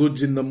out his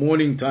goods in the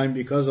morning time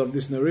because of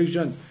this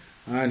narration.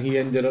 And he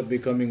ended up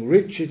becoming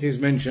rich, it is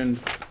mentioned.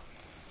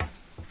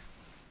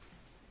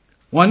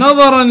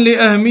 ونظرا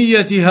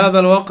لأهمية هذا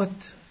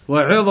الوقت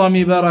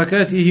وعظم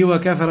بركاته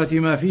وكثرة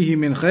ما فيه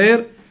من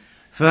خير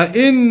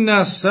فإن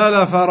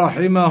السلف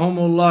رحمهم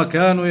الله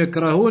كانوا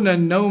يكرهون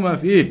النوم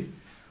فيه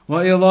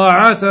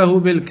وإضاعته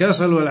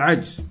بالكسل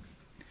والعجز.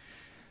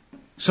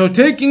 So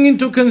taking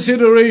into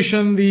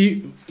consideration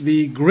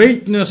the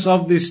greatness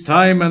of this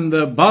time and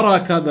the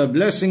barakah, the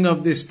blessing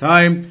of this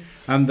time,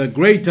 and the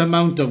great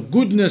amount of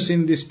goodness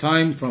in this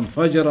time from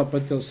Fajr up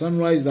until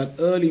sunrise, that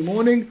early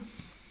morning,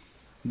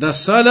 the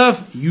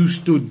Salaf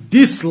used to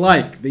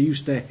dislike, they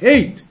used to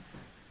hate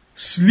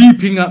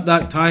sleeping at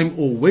that time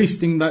or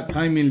wasting that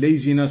time in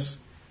laziness.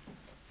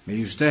 They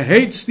used to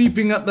hate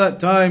sleeping at that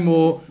time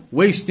or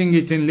wasting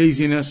it in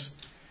laziness.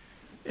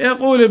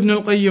 يقول ابن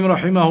القيم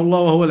رحمه الله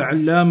وهو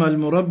العلامة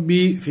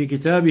المربي في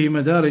كتابه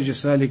مدارج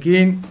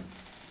السالكين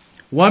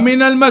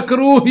ومن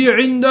المكروه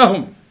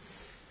عندهم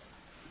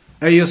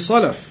أي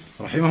الصلف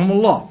رحمهم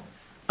الله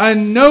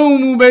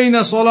النوم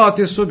بين صلاة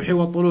الصبح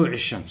وطلوع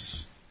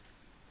الشمس.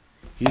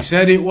 He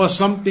said it was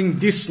something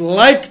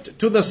disliked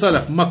to the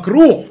Salaf,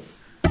 makruh,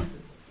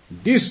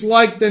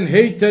 disliked and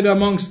hated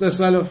amongst the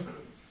Salaf,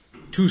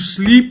 to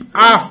sleep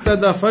after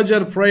the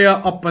Fajr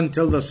prayer up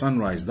until the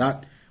sunrise,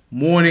 that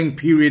morning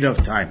period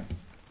of time.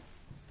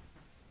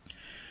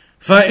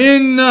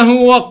 فَإِنَّهُ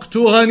وَقْتُ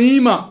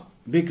غَنِيمَةٍ,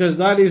 because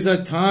that is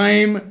a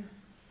time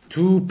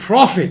to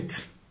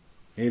profit.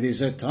 It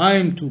is a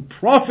time to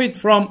profit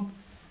from.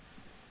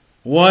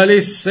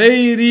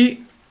 وَلِلسَّيْرِ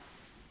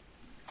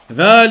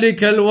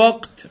ذلك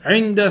الوقت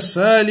عند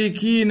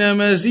السالكين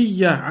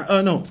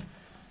مزية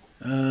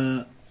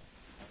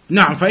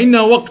نعم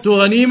فإنه وقت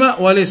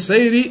غنيمة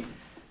وللسير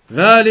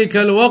ذلك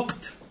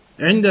الوقت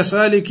عند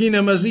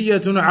سالكين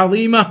مزية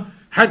عظيمة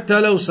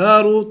حتى لو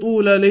ساروا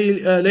طول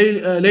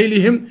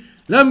ليلهم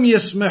لم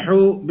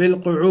يسمحوا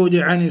بالقعود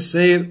عن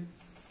السير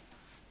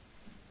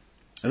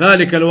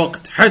ذلك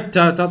الوقت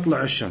حتى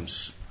تطلع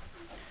الشمس.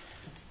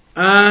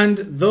 And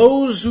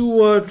those who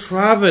were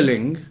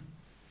traveling,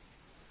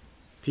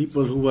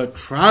 people who were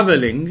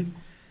traveling,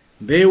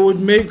 they would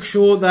make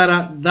sure that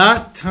at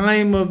that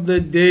time of the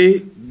day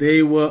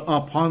they were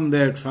upon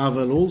their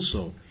travel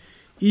also.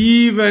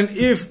 Even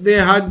if they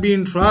had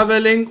been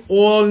traveling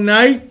all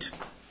night,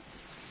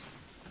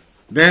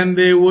 then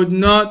they would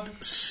not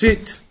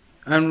sit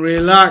and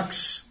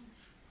relax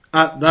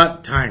at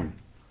that time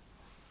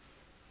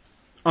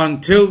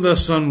until the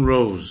sun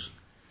rose.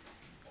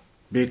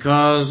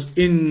 Because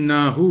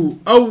إِنَّهُ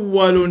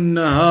أَوَّلُ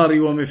النَّهَارِ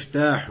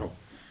وَمِفْتَاحُهُ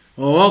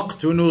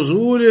ووقت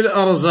نزول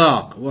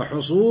الأرزاق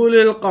وحصول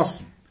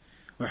القصم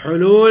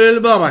وحلول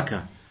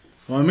البركة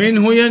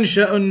ومنه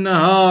ينشأ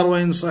النهار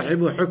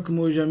وينصحب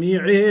حكم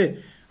جميعه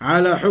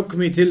على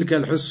حكم تلك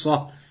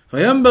الحصة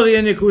فينبغي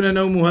أن يكون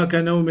نومها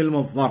كنوم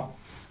المضطر.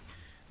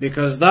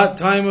 Because that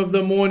time of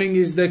the morning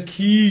is the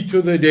key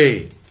to the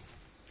day,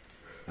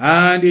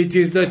 and it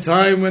is the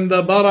time when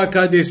the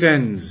barakah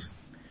descends,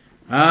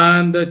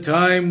 and the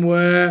time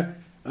where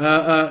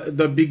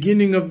the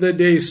beginning of the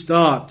day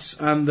starts,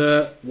 and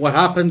what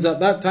happens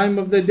at that time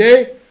of the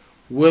day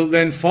will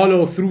then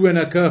follow through and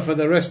occur for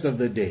the rest of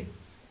the day.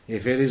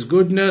 If it is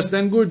goodness,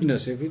 then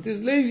goodness. If it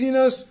is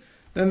laziness,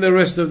 then the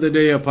rest of the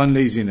day upon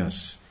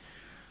laziness.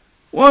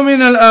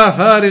 ومن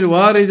الآثار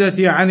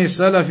الواردة عن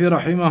السلف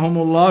رحمهم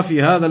الله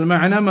في هذا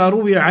المعنى ما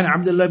روي عن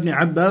عبد الله بن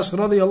عباس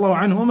رضي الله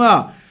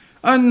عنهما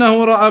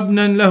أنه رأى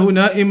ابنا له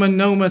نائما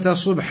نومة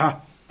الصبح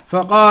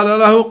فقال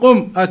له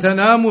قم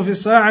أتنام في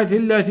الساعة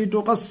التي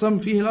تقسم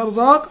فيه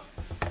الأرزاق.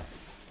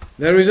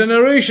 There is a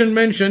narration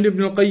mentioned,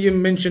 Ibn al-Qayyim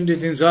mentioned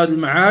it in Zad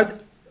al-Ma'ad,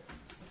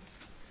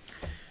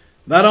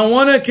 that on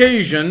one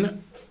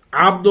occasion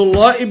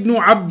Abdullah ibn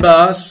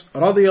Abbas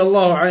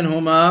radiyallahu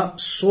anhuma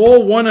saw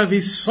one of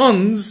his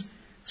sons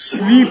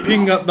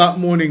sleeping at that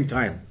morning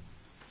time.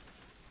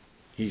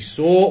 He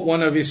saw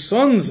one of his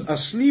sons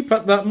asleep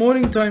at that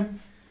morning time.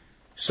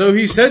 So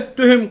he said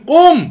to him,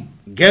 Qum,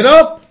 get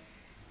up.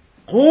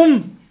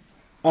 Qum,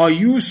 are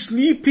you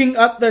sleeping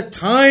at the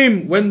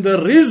time when the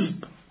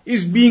rizq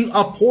is being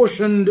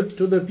apportioned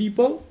to the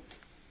people?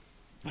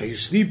 Are you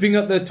sleeping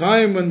at the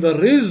time when the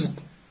rizq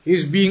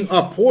is being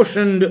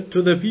apportioned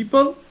to the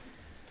people?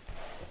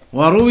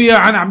 وروي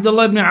عن عبد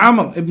الله بن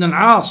عمرو بن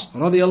العاص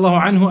رضي الله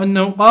عنه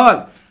أنه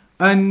قال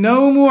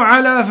النوم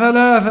على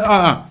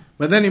ثلاث.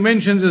 But then he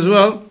mentions as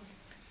well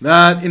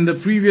that in the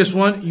previous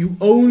one, you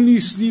only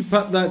sleep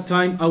at that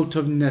time out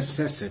of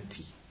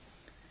necessity.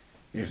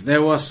 If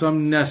there was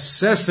some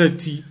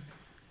necessity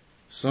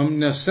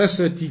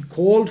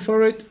called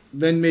for it,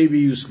 then maybe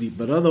you sleep.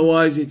 But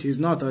otherwise, it is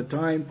not a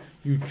time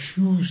you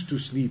choose to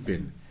sleep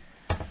in.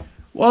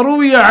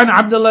 وروي عن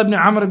عبد الله بن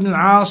عمرو بن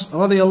العاص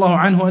رضي الله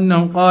عنه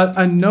أنه قال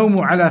النوم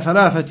على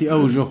ثلاثة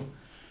أوجه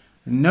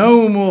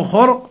نوم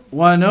خرق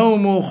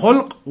ونوم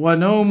خلق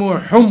ونوم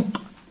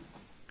حمق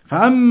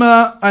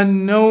فأما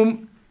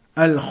النوم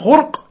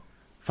الخرق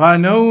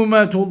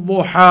فنومة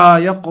الضحى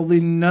يقضي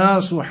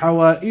الناس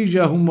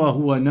حوائجهم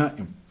وهو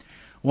نائم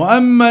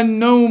وأما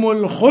النوم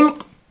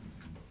الخلق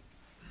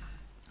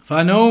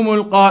فنوم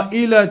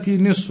القائلة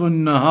نصف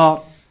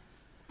النهار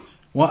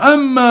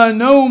وأما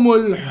نوم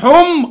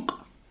الحمق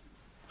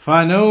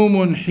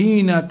فنوم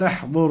حين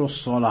تحضر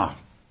الصلاة.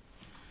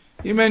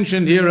 He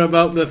mentioned here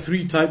about the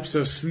three types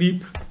of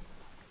sleep,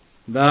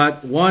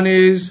 that one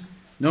is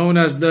known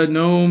as the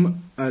Nawm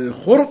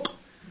al-Khurq,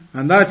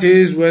 and that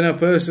is when a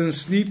person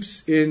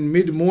sleeps in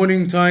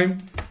mid-morning time,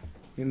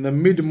 in the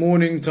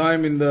mid-morning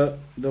time, in the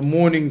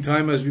morning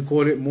time as we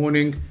call it,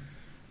 morning,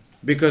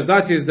 because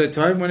that is the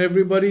time when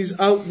everybody's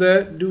out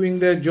there doing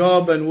their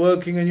job and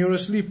working and you're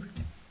asleep.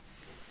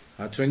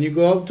 That's when you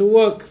go out to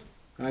work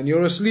and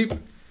you're asleep.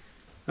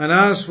 And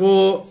as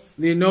for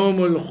the Nawm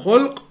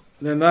al-Khulq,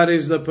 then that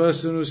is the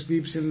person who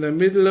sleeps in the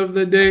middle of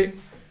the day.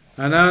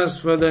 And as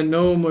for the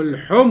Nawm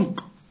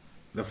al-Humq,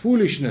 the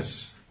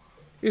foolishness,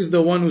 is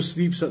the one who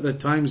sleeps at the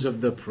times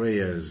of the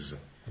prayers.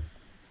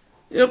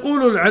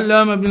 يقول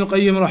العلامة ابن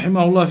القيم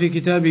رحمه الله في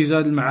كتابه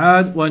زاد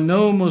المعاد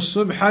والنوم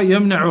الصبح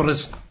يمنع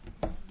الرزق.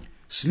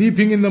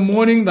 Sleeping in the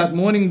morning, that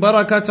morning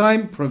barakah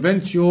time,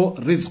 prevents your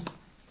rizq.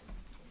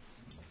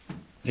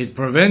 It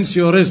prevents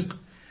your rizq.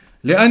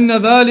 لأن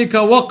ذلك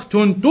وقت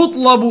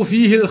تطلب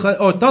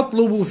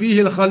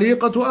فيه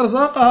الخليقة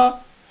أرزاقها.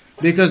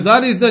 Because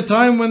that is the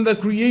time when the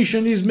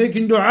creation is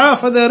making dua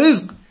for their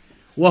rizq.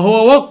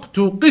 وهو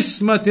وقت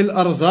قسمة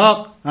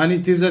الأرزاق. And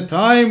it is a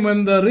time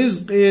when the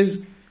rizq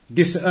is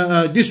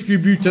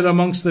distributed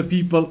amongst the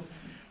people.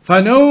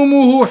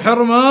 فنومه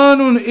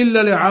حرمان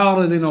إلا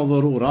لعارض أو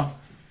ضرورة.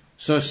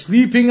 So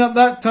sleeping at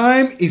that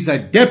time is a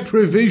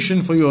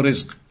deprivation for your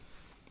rizq.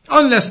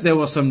 Unless there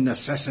was some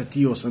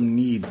necessity or some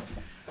need.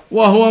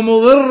 وهو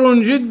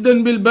مضر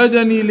جدا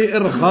بالبدن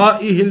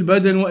لإرخائه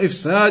البدن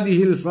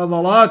وإفساده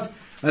الفضلات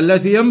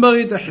التي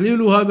ينبغي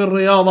تحليلها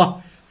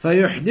بالرياضة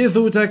فيحدث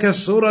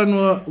تكسرا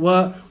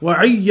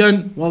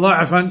وعيا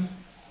وضعفا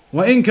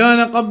وإن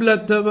كان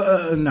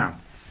قبل نعم.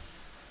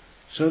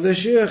 So the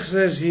Shaykh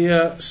says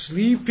here,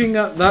 sleeping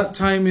at that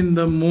time in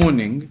the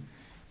morning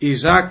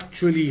is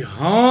actually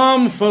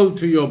harmful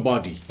to your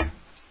body.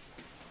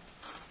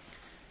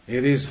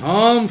 It is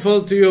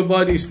harmful to your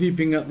body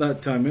sleeping at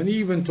that time. And he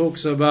even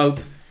talks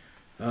about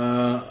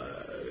the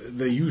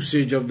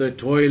usage of the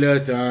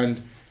toilet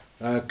and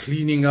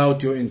cleaning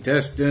out your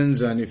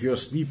intestines. And if you're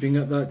sleeping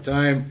at that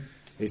time,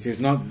 it is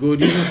not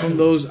good, even from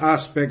those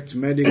aspects,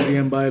 medically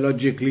and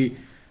biologically,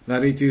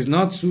 that it is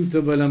not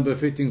suitable and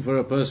befitting for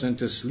a person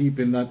to sleep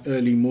in that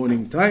early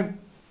morning time.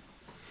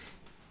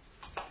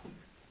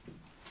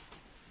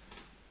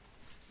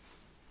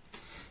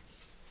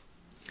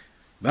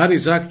 That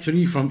is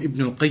actually from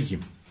Ibn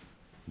al-Qayyim.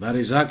 That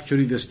is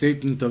actually the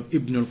statement of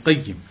Ibn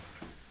al-Qayyim.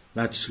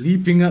 That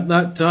sleeping at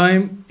that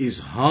time is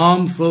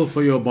harmful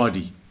for your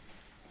body.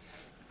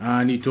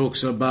 And he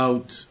talks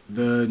about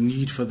the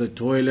need for the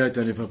toilet,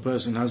 and if a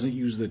person hasn't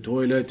used the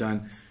toilet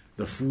and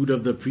the food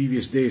of the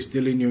previous day is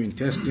still in your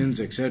intestines,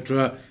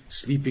 etc.,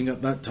 sleeping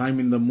at that time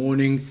in the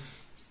morning,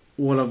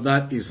 all of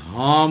that is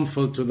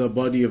harmful to the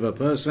body of a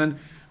person,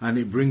 and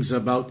it brings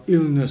about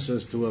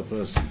illnesses to a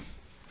person.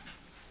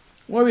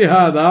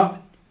 وبهذا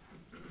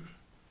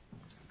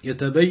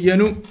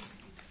يتبين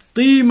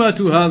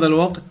قيمة هذا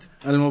الوقت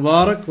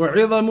المبارك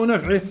وعظم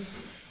نفعه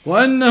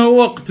وأنه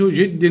وقت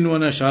جد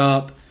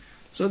ونشاط.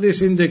 So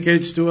this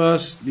indicates to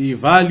us the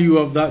value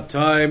of that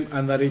time,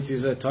 and that it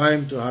is a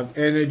time to have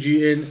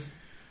energy in,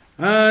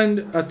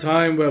 and a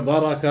time where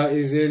barakah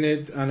is in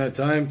it, and a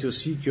time to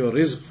seek your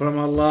rizq from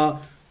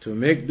Allah, to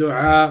make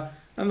dua.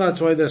 And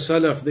that's why the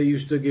Salaf, they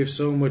used to give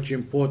so much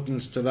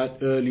importance to that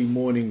early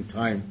morning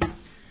time.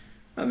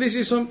 And this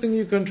is something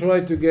you can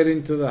try to get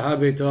into the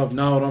habit of.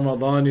 Now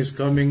Ramadan is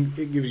coming,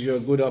 it gives you a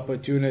good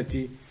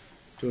opportunity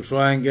to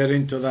try and get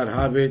into that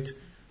habit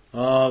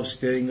of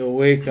staying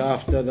awake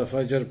after the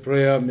Fajr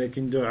prayer,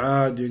 making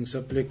dua, doing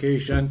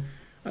supplication,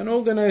 and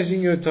organizing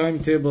your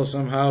timetable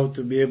somehow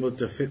to be able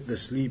to fit the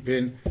sleep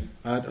in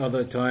at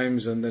other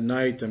times and the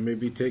night, and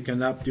maybe take a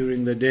nap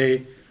during the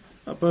day.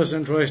 A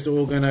person tries to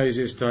organize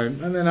his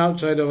time, and then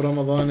outside of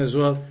Ramadan as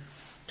well,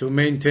 to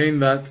maintain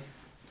that,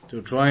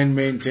 to try and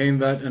maintain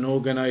that and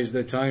organize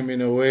the time in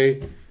a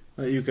way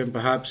that you can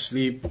perhaps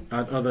sleep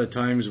at other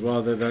times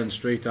rather than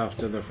straight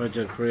after the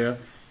Fajr prayer.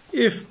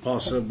 If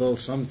possible,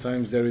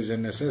 sometimes there is a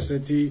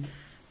necessity.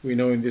 We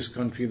know in this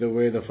country the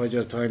way the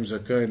Fajr times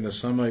occur in the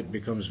summer, it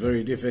becomes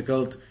very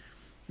difficult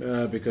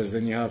because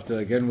then you have to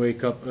again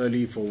wake up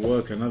early for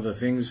work and other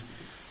things.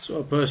 So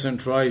a person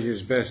tries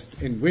his best.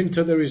 In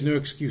winter there is no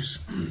excuse.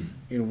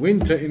 In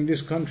winter in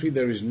this country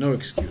there is no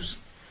excuse.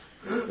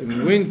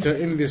 In winter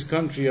in this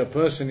country a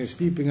person is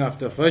sleeping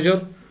after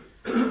Fajr,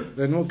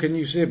 then what can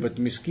you say but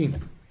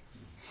miskin?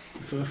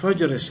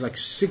 Fajr is like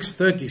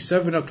 6:30,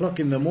 7 o'clock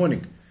in the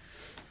morning.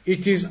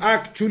 It is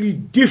actually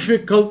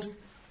difficult,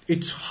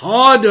 it's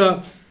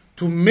harder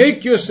to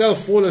make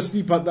yourself fall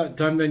asleep at that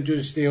time than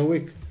to stay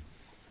awake.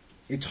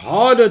 It's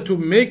harder to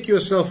make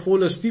yourself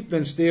fall asleep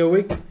than stay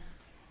awake.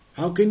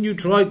 How can you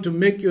try to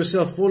make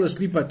yourself fall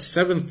asleep at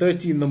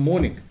 7:30 in the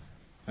morning?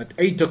 At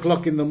 8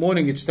 o'clock in the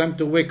morning, it's time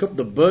to wake up,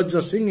 the birds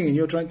are singing and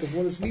you're trying to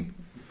fall asleep.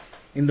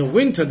 In the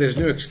winter, there's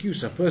no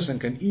excuse. A person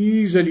can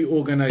easily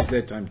organize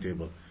their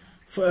timetable.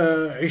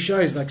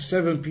 Isha is like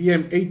 7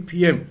 p.m., 8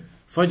 p.m.,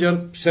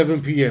 Fajr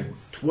 7 p.m.,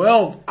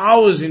 12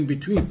 hours in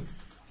between.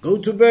 Go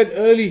to bed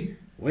early,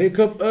 wake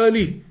up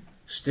early,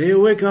 stay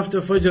awake after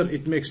Fajr.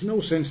 It makes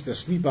no sense to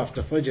sleep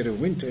after Fajr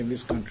in winter in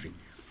this country.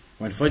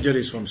 When Fajr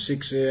is from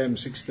 6 a.m.,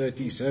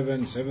 6:30,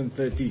 7,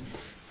 7:30,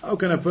 how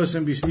can a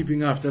person be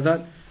sleeping after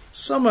that?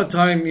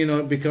 Summertime,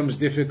 it becomes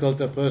difficult.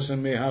 A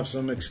person may have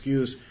some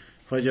excuse.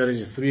 Fajr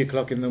is 3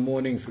 o'clock in the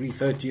morning,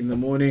 3:30 in the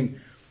morning,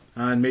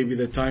 and maybe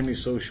the time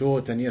is so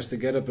short and he has to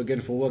get up again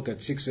for work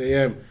at 6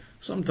 a.m.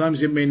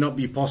 Sometimes it may not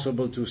be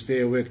possible to stay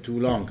awake too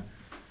long.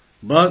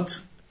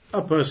 But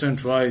a person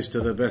tries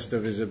to the best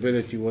of his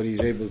ability what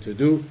he's able to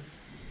do.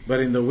 But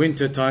in the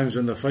winter times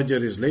when the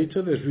Fajr is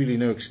later, there's really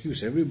no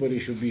excuse. Everybody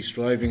should be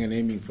striving and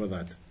aiming for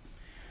that.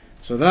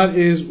 So that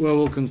is where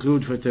we'll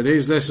conclude for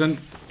today's lesson.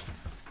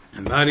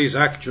 And that is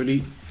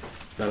actually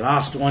the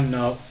last one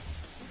now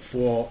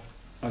for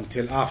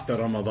until after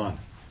Ramadan.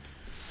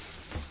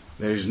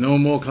 There is no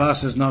more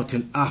classes now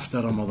till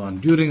after Ramadan.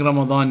 During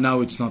Ramadan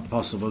now it's not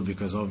possible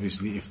because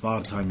obviously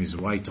iftar time is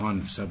right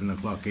on 7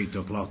 o'clock, 8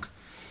 o'clock.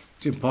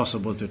 It's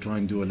impossible to try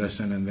and do a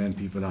lesson and then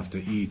people have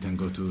to eat and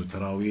go to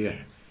Taraweeh.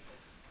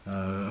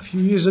 A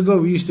few years ago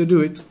we used to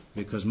do it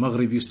because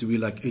Maghrib used to be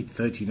like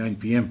 8:30, 9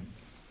 p.m.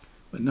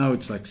 But now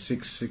it's like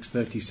 6,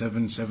 6:30,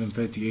 7,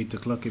 7:30, 8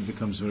 o'clock. It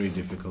becomes very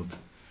difficult.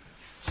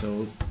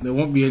 So there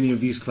won't be any of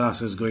these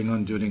classes going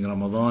on during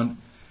Ramadan.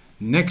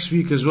 Next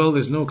week as well,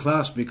 there's no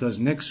class because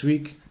next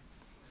week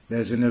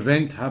there's an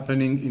event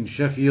happening in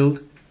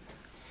Sheffield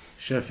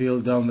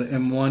down the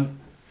M1.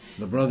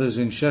 The brothers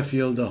in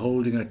Sheffield are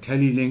holding a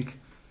telelink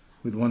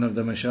with one of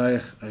the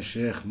mashayikh,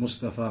 Sheikh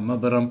Mustafa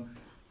Mabram,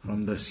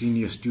 from the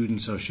senior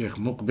students of Sheikh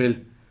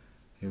Muqbil.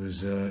 He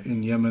was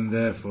in Yemen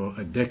there for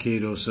a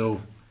decade or so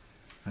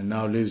and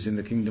now lives in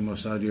the Kingdom of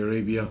Saudi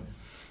Arabia.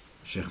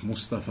 Sheikh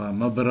Mustafa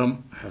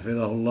Mabram,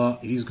 Hafidahullah,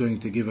 he's going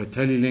to give a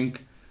telelink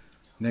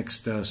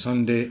next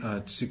Sunday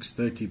at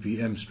 6:30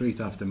 p.m.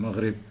 straight after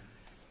Maghrib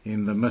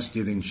in the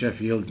masjid in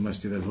Sheffield,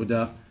 Masjid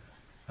al-Huda.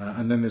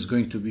 And then there's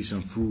going to be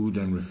some food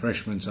and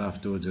refreshments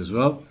afterwards as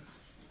well.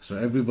 So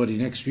everybody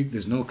next week,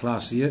 there's no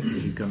class here.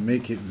 If you can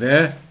make it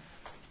there,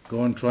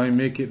 go and try and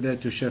make it there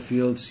to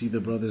Sheffield, see the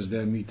brothers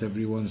there, meet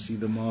everyone, see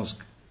the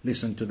mosque,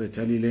 listen to the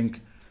telelink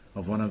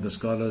of one of the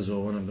scholars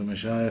or one of the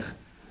mashayikh.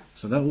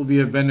 So that will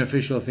be a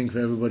beneficial thing for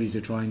everybody to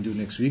try and do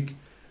next week.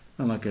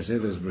 And like I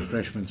said, there's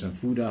refreshments and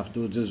food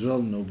afterwards as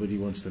well. Nobody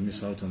wants to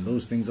miss out on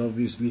those things,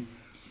 obviously.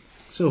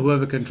 So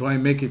whoever can try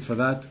and make it for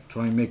that,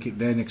 try and make it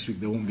there next week.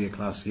 There won't be a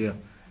class here.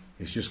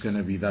 It's just going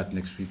to be that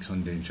next week,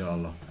 Sunday,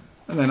 inshallah.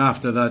 And then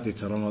after that,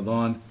 it's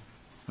Ramadan.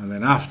 And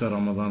then after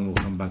Ramadan, we'll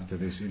come back to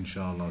this,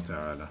 inshallah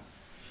ta'ala.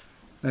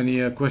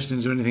 Any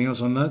questions or anything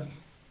else on that?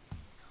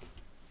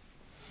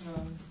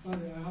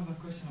 Sorry, I have a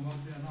question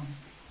about the adhan.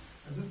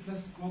 Is it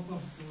less proper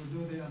to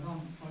do the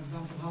adhan, for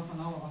example, half an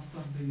hour after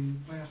the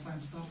prayer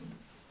time started?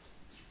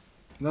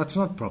 That's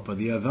not proper.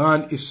 The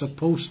adhan is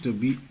supposed to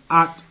be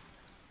at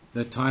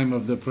the time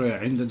of the prayer.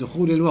 عند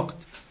دخول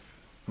الوقت.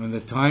 When the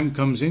time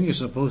comes in, you're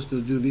supposed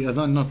to do the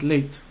adhan, not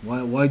late.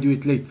 Why do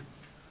it late?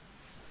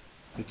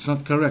 It's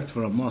not correct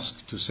for a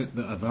mosque to set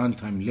the adhan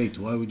time late.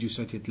 Why would you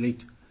set it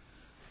late?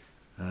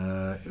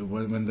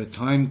 When the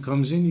time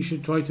comes in, you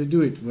should try to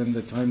do it when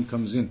the time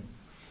comes in.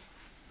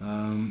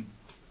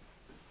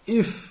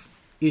 If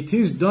it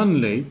is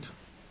done late,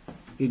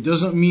 it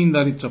doesn't mean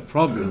that it's a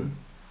problem,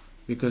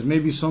 because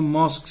maybe some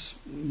mosques,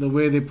 the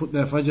way they put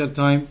their fajr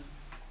time,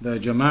 the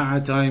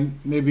jama'ah time,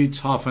 maybe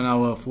it's half an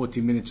hour,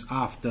 40 minutes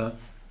after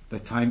the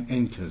time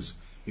enters.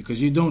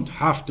 Because you don't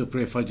have to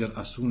pray fajr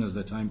as soon as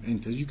the time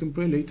enters. You can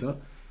pray later,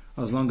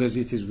 as long as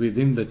it is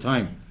within the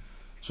time.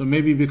 So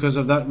maybe because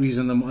of that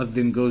reason, the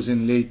muaddin goes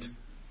in late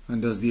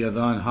and does the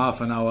adhan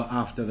half an hour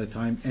after the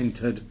time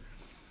entered.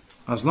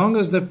 As long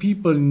as the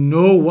people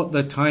know what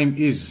the time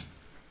is,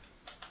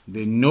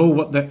 they know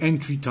what the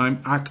entry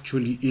time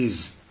actually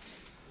is,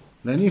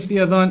 then if the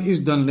adhan is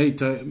done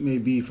later,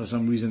 maybe for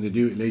some reason they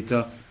do it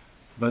later,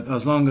 but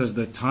as long as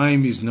the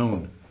time is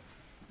known,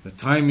 the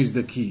time is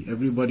the key.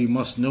 Everybody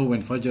must know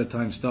when fajr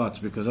time starts,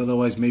 because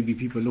otherwise maybe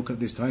people look at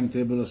this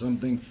timetable or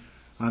something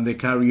and they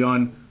carry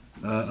on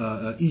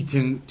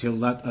eating till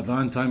that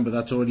adhan time, but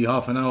that's already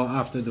half an hour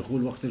after the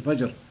dukhul waqt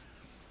al-fajr.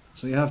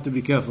 So you have to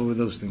be careful with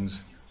those things.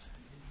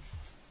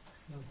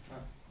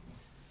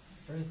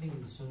 Is there anything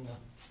in the sunnah?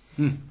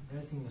 Is there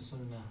anything in the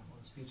sunnah or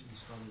the speech of the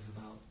scholars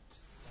about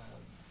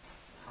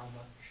how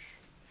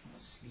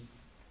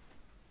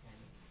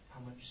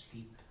much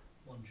sleep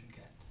one should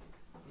get?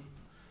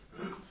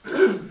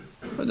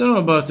 I don't know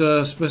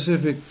about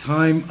specific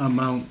time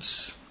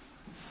amounts,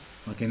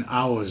 like in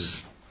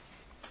hours.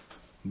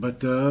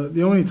 But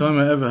the only time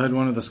I ever heard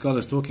one of the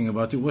scholars talking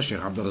about it was Sheikh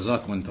Abdul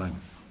Razak one time.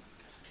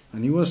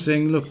 And he was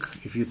saying, look,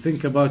 if you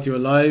think about your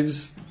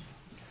lives,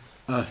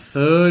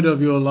 1/3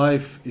 of your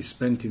life is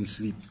spent in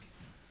sleep.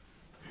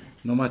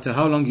 No matter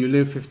how long you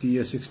live, 50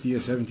 years, 60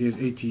 years, 70 years,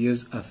 80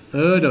 years,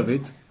 1/3 of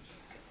it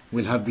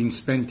will have been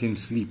spent in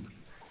sleep.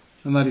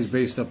 And that is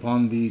based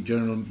upon the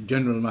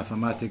general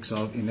mathematics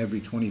of in every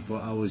 24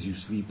 hours you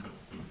sleep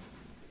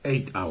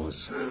 8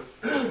 hours.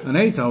 And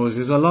 8 hours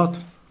is a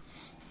lot.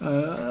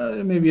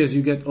 Maybe as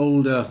you get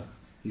older,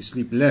 you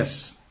sleep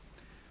less.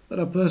 But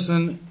a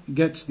person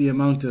gets the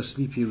amount of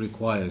sleep he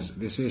requires.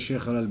 They say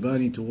Shaykh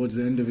al-Albani towards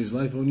the end of his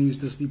life only used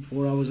to sleep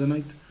 4 hours a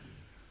night.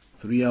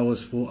 3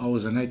 hours, 4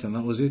 hours a night, and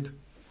that was it.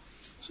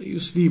 So you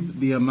sleep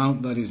the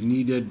amount that is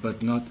needed,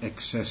 but not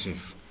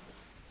excessive.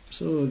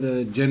 So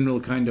the general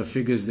kind of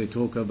figures they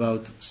talk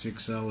about,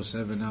 6 hours,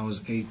 7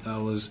 hours, 8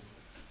 hours,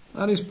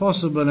 that is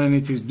possible and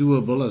it is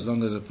doable as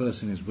long as a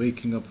person is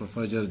waking up for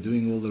Fajr,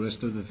 doing all the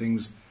rest of the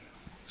things.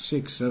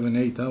 6, 7,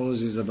 8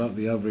 hours is about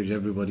the average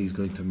everybody is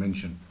going to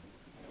mention.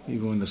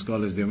 Even when the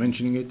scholars they're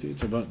mentioning it,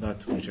 it's about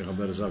that. When Shaykh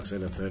Abdul Razak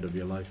said 1/3 of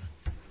your life.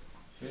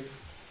 You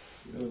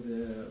know,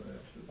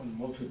 on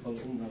multiple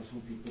ummah,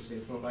 some people say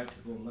it's not right to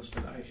go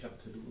Masjid Aisha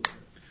to do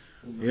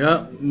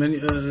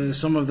Yeah,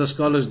 some of the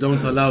scholars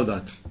don't allow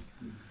that.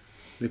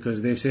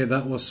 because they say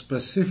that was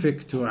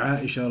specific to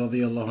Aisha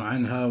radiallahu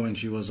anha when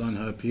she was on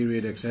her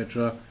period,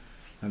 etc.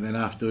 And then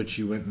afterwards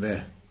she went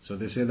there. So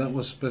they say that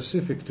was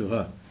specific to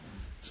her.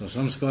 So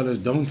some scholars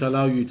don't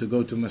allow you to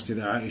go to Masjid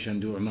Aisha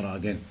and do Umrah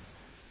again.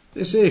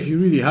 They say if you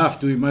really have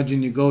to,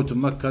 imagine you go to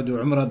Mecca, do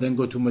Umrah, then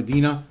go to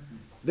Medina,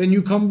 then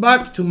you come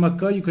back to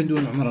Mecca, you can do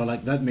an Umrah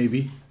like that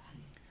maybe.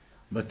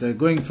 But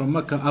going from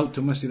Mecca out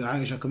to Masjid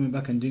Aisha, coming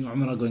back and doing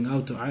Umrah, going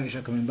out to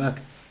Aisha, coming back,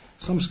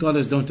 some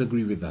scholars don't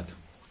agree with that.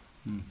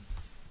 I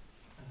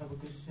have a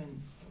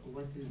question.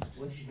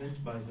 What's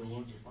meant by the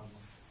words of Allah?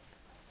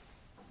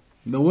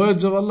 The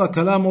words of Allah,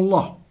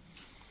 Kalamullah.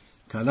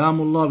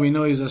 Kalamullah we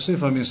know is a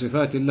sifa min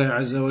sifatillah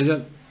azza wa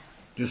jal.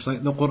 Just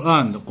like the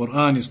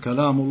Quran is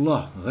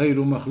Kalamullah, غير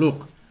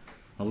مخلوق.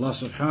 Allah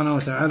subhanahu wa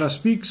ta'ala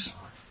speaks.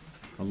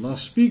 Allah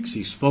speaks.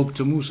 He spoke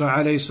to Musa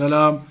alayhi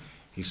salam.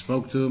 He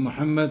spoke to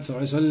Muhammad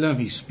sallallahu alayhi wasallam.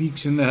 He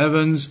speaks in the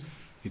heavens.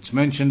 It's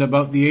mentioned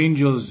about the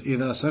angels,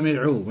 إِذَا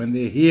سَمِعُوا, when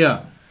they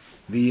hear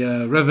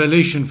the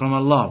revelation from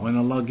Allah, when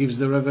Allah gives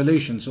the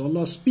revelation. So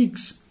Allah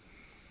speaks.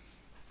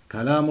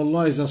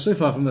 Kalamullah is a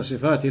sifa from the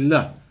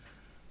sifatillah.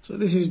 So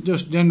this is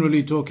just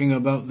generally talking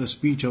about the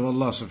speech of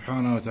Allah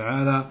subhanahu wa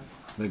ta'ala,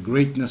 the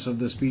greatness of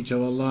the speech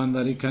of Allah, and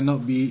that it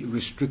cannot be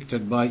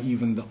restricted by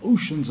even the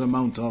ocean's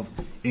amount of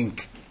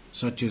ink.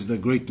 Such is the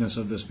greatness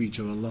of the speech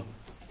of Allah.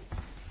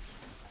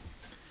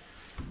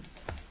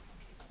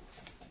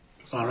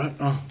 Alright.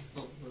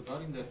 So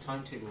regarding the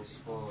timetables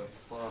for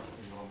Iftar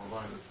in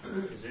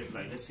Ramadan, is it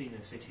like, let's say in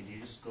a city, do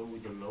you just go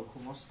with the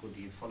local mosque, or do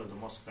you follow the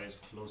mosque that is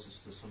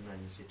closest to the Sunnah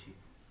in the city?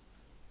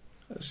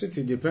 A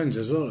city depends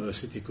as well. A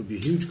city could be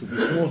huge, could be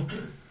small.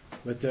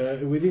 But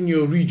within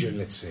your region,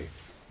 let's say.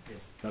 Yeah.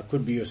 That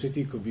could be your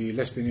city, could be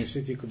less than your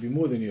city, could be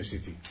more than your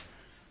city.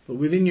 But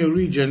within your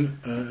region,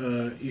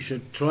 you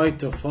should try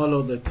to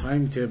follow the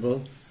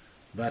timetable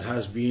that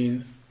has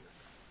been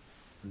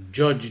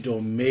judged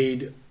or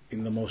made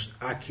in the most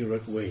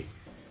accurate way.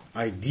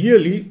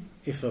 Ideally,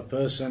 if a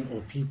person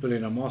or people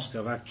in a mosque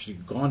have actually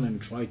gone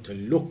and tried to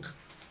look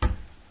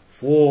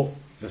for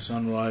the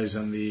sunrise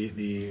and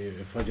the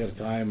Fajr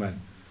time,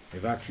 and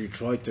they've actually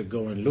tried to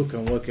go and look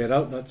and work it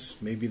out, that's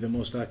maybe the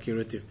most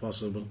accurate if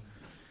possible.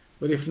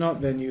 But if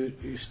not, then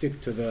you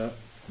stick to the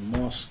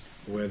mosque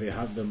where they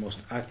have the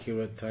most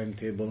accurate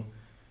timetable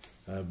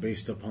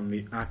based upon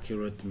the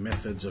accurate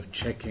methods of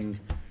checking,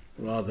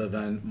 rather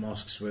than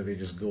mosques where they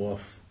just go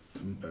off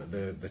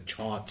the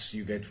charts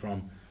you get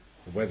from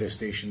weather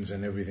stations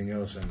and everything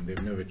else, and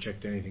they've never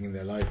checked anything in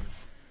their life,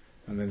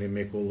 and then they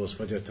make all those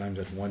Fajr times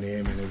at 1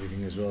 a.m. and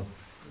everything as well.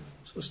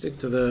 So stick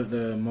to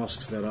the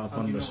mosques that are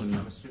upon the Sunnah.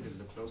 How do you know which masjid is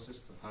the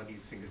closest? How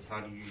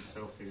do you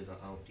yourself figure that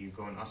out? Do you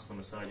go and ask the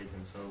masajid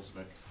themselves,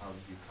 like how do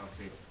you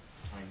calculate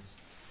times?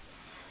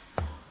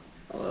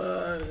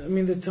 I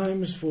mean, the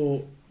times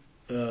for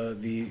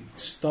the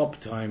stop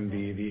time,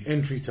 the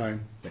entry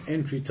time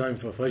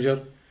for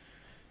Fajr,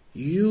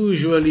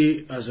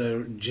 usually as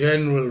a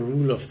general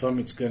rule of thumb,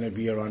 it's going to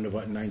be around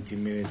about 90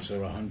 minutes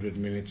or 100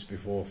 minutes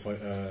before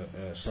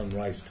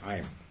sunrise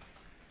time.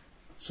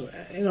 So,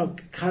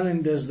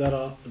 calendars that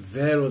are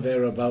there or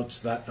thereabouts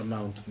that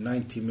amount,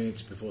 90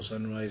 minutes before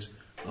sunrise,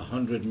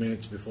 100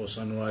 minutes before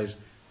sunrise,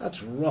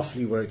 that's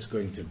roughly where it's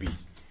going to be.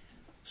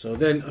 So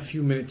then a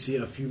few minutes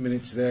here, a few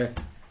minutes there,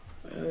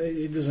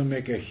 it doesn't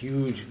make a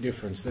huge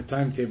difference. The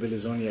timetable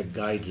is only a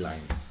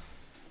guideline.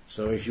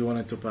 So if you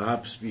wanted to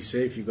perhaps be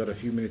safe, you've got a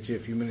few minutes here, a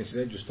few minutes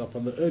there, just stop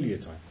on the earlier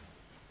time.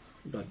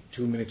 About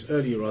 2 minutes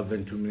earlier rather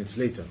than 2 minutes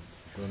later.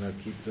 If you want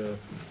to keep the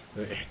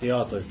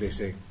ihtiyat, as they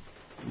say.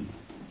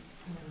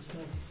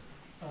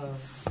 A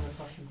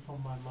question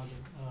from my mother.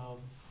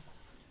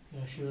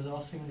 She was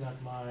asking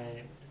that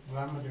my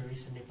grandmother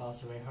recently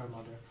passed away, her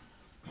mother.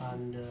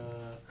 And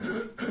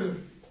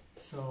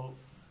so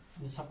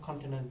in the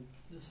subcontinent,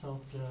 some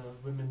of the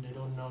women, they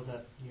don't know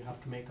that you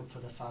have to make up for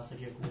the fast that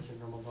you have missed in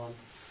Ramadan.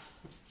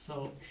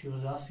 So she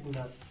was asking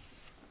that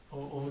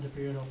over the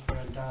period of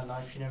her entire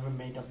life, she never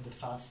made up the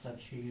fast that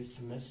she used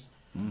to miss.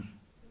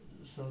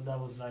 So that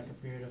was like a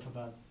period of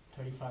about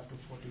 35 to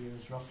 40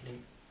 years roughly.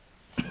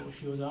 So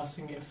she was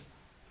asking if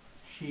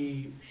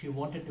she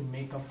wanted to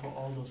make up for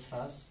all those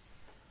fasts.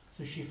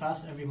 So she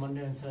fasts every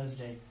Monday and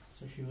Thursday.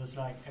 So she was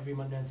like, every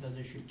Monday and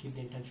Thursday she'd keep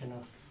the intention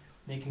of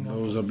making up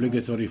those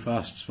obligatory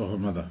fasts for her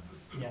mother.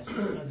 Yes,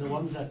 the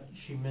ones that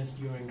she missed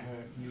during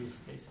her youth,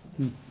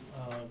 basically.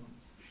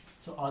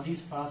 So are these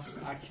fasts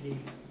actually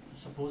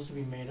supposed to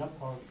be made up,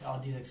 or are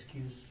these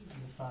excused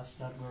fasts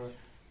that were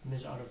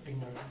missed out of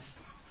ignorance?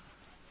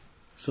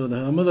 So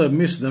her mother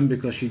missed them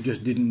because she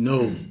just didn't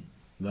know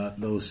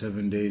that those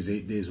 7 days,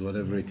 8 days,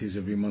 whatever it is,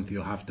 every month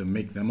you have to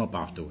make them up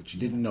afterwards. She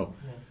didn't know.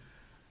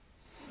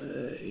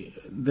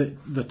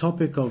 The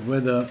topic of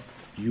whether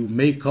you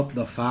make up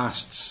the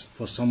fasts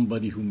for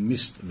somebody who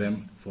missed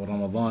them for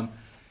Ramadan,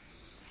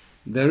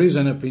 there is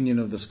an opinion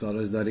of the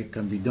scholars that it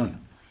can be done.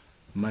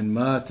 Man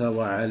mata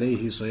wa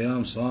alayhi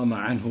siyam sama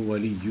anhu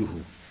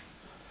waliyuhu.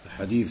 The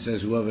hadith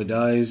says whoever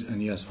dies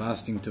and he has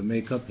fasting to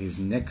make up, his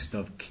next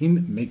of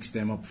kin makes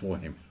them up for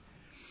him.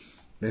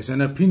 There's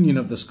an opinion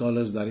of the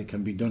scholars that it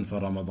can be done for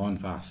Ramadan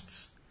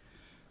fasts.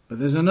 But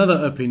there's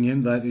another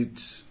opinion that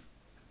it's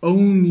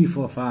only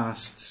for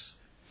fasts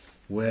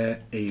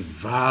where a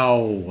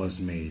vow was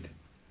made.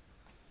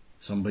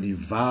 Somebody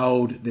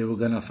vowed they were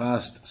going to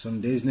fast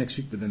some days next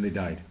week, but then they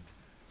died.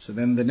 So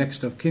then the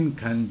next of kin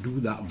can do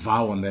that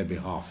vow on their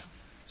behalf.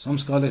 Some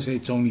scholars say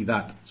it's only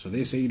that. So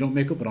they say you don't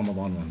make up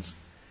Ramadan ones.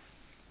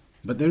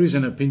 But there is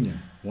an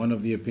opinion. One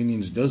of the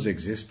opinions does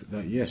exist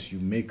that yes, you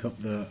make up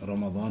the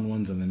Ramadan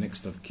ones and the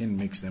next of kin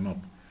makes them up.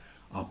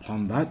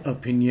 Upon that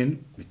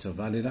opinion, it's a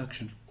valid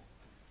action.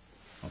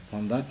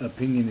 Upon that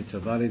opinion, it's a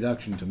valid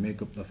action to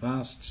make up the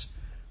fasts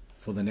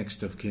for the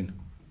next of kin.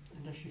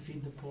 And does she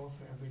feed the poor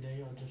for every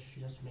day, or does she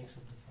just makes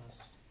up the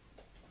fast?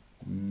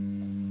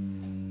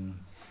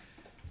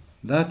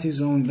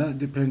 That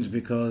depends,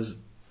 because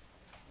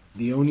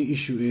the only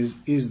issue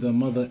is the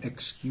mother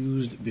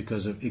excused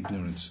because of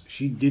ignorance?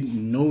 She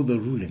didn't know the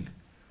ruling.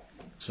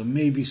 So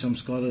maybe some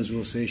scholars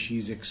will say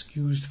she's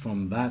excused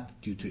from that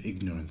due to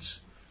ignorance.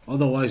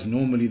 Otherwise,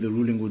 normally the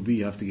ruling would be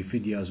you have to give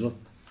fidya as well,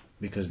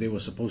 because they were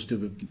supposed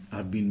to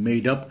have been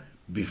made up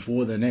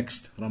before the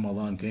next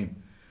Ramadan came.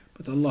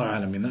 But Allah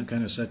Alam, in that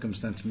kind of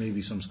circumstance,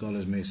 maybe some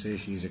scholars may say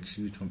she's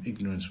excused from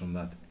ignorance from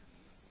that.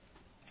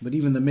 But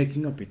even the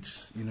making up,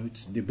 it's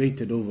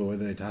debated over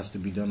whether it has to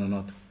be done or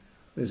not.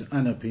 There's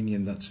an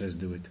opinion that says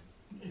do it.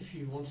 If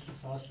she wants to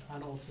fast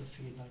and also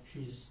feed, like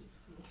she's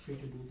free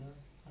to do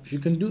that. She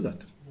can do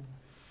that.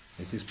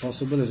 Yeah. It is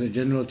possible as a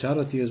general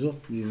charity as well,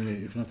 even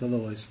if not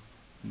otherwise.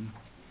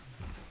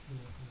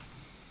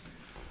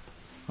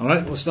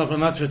 Alright, we'll stop on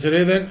that for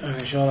today then. And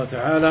inshallah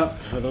ta'ala,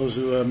 for those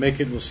who make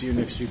it, we'll see you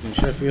next week in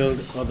Sheffield.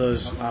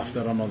 Others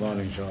after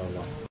Ramadan, inshallah.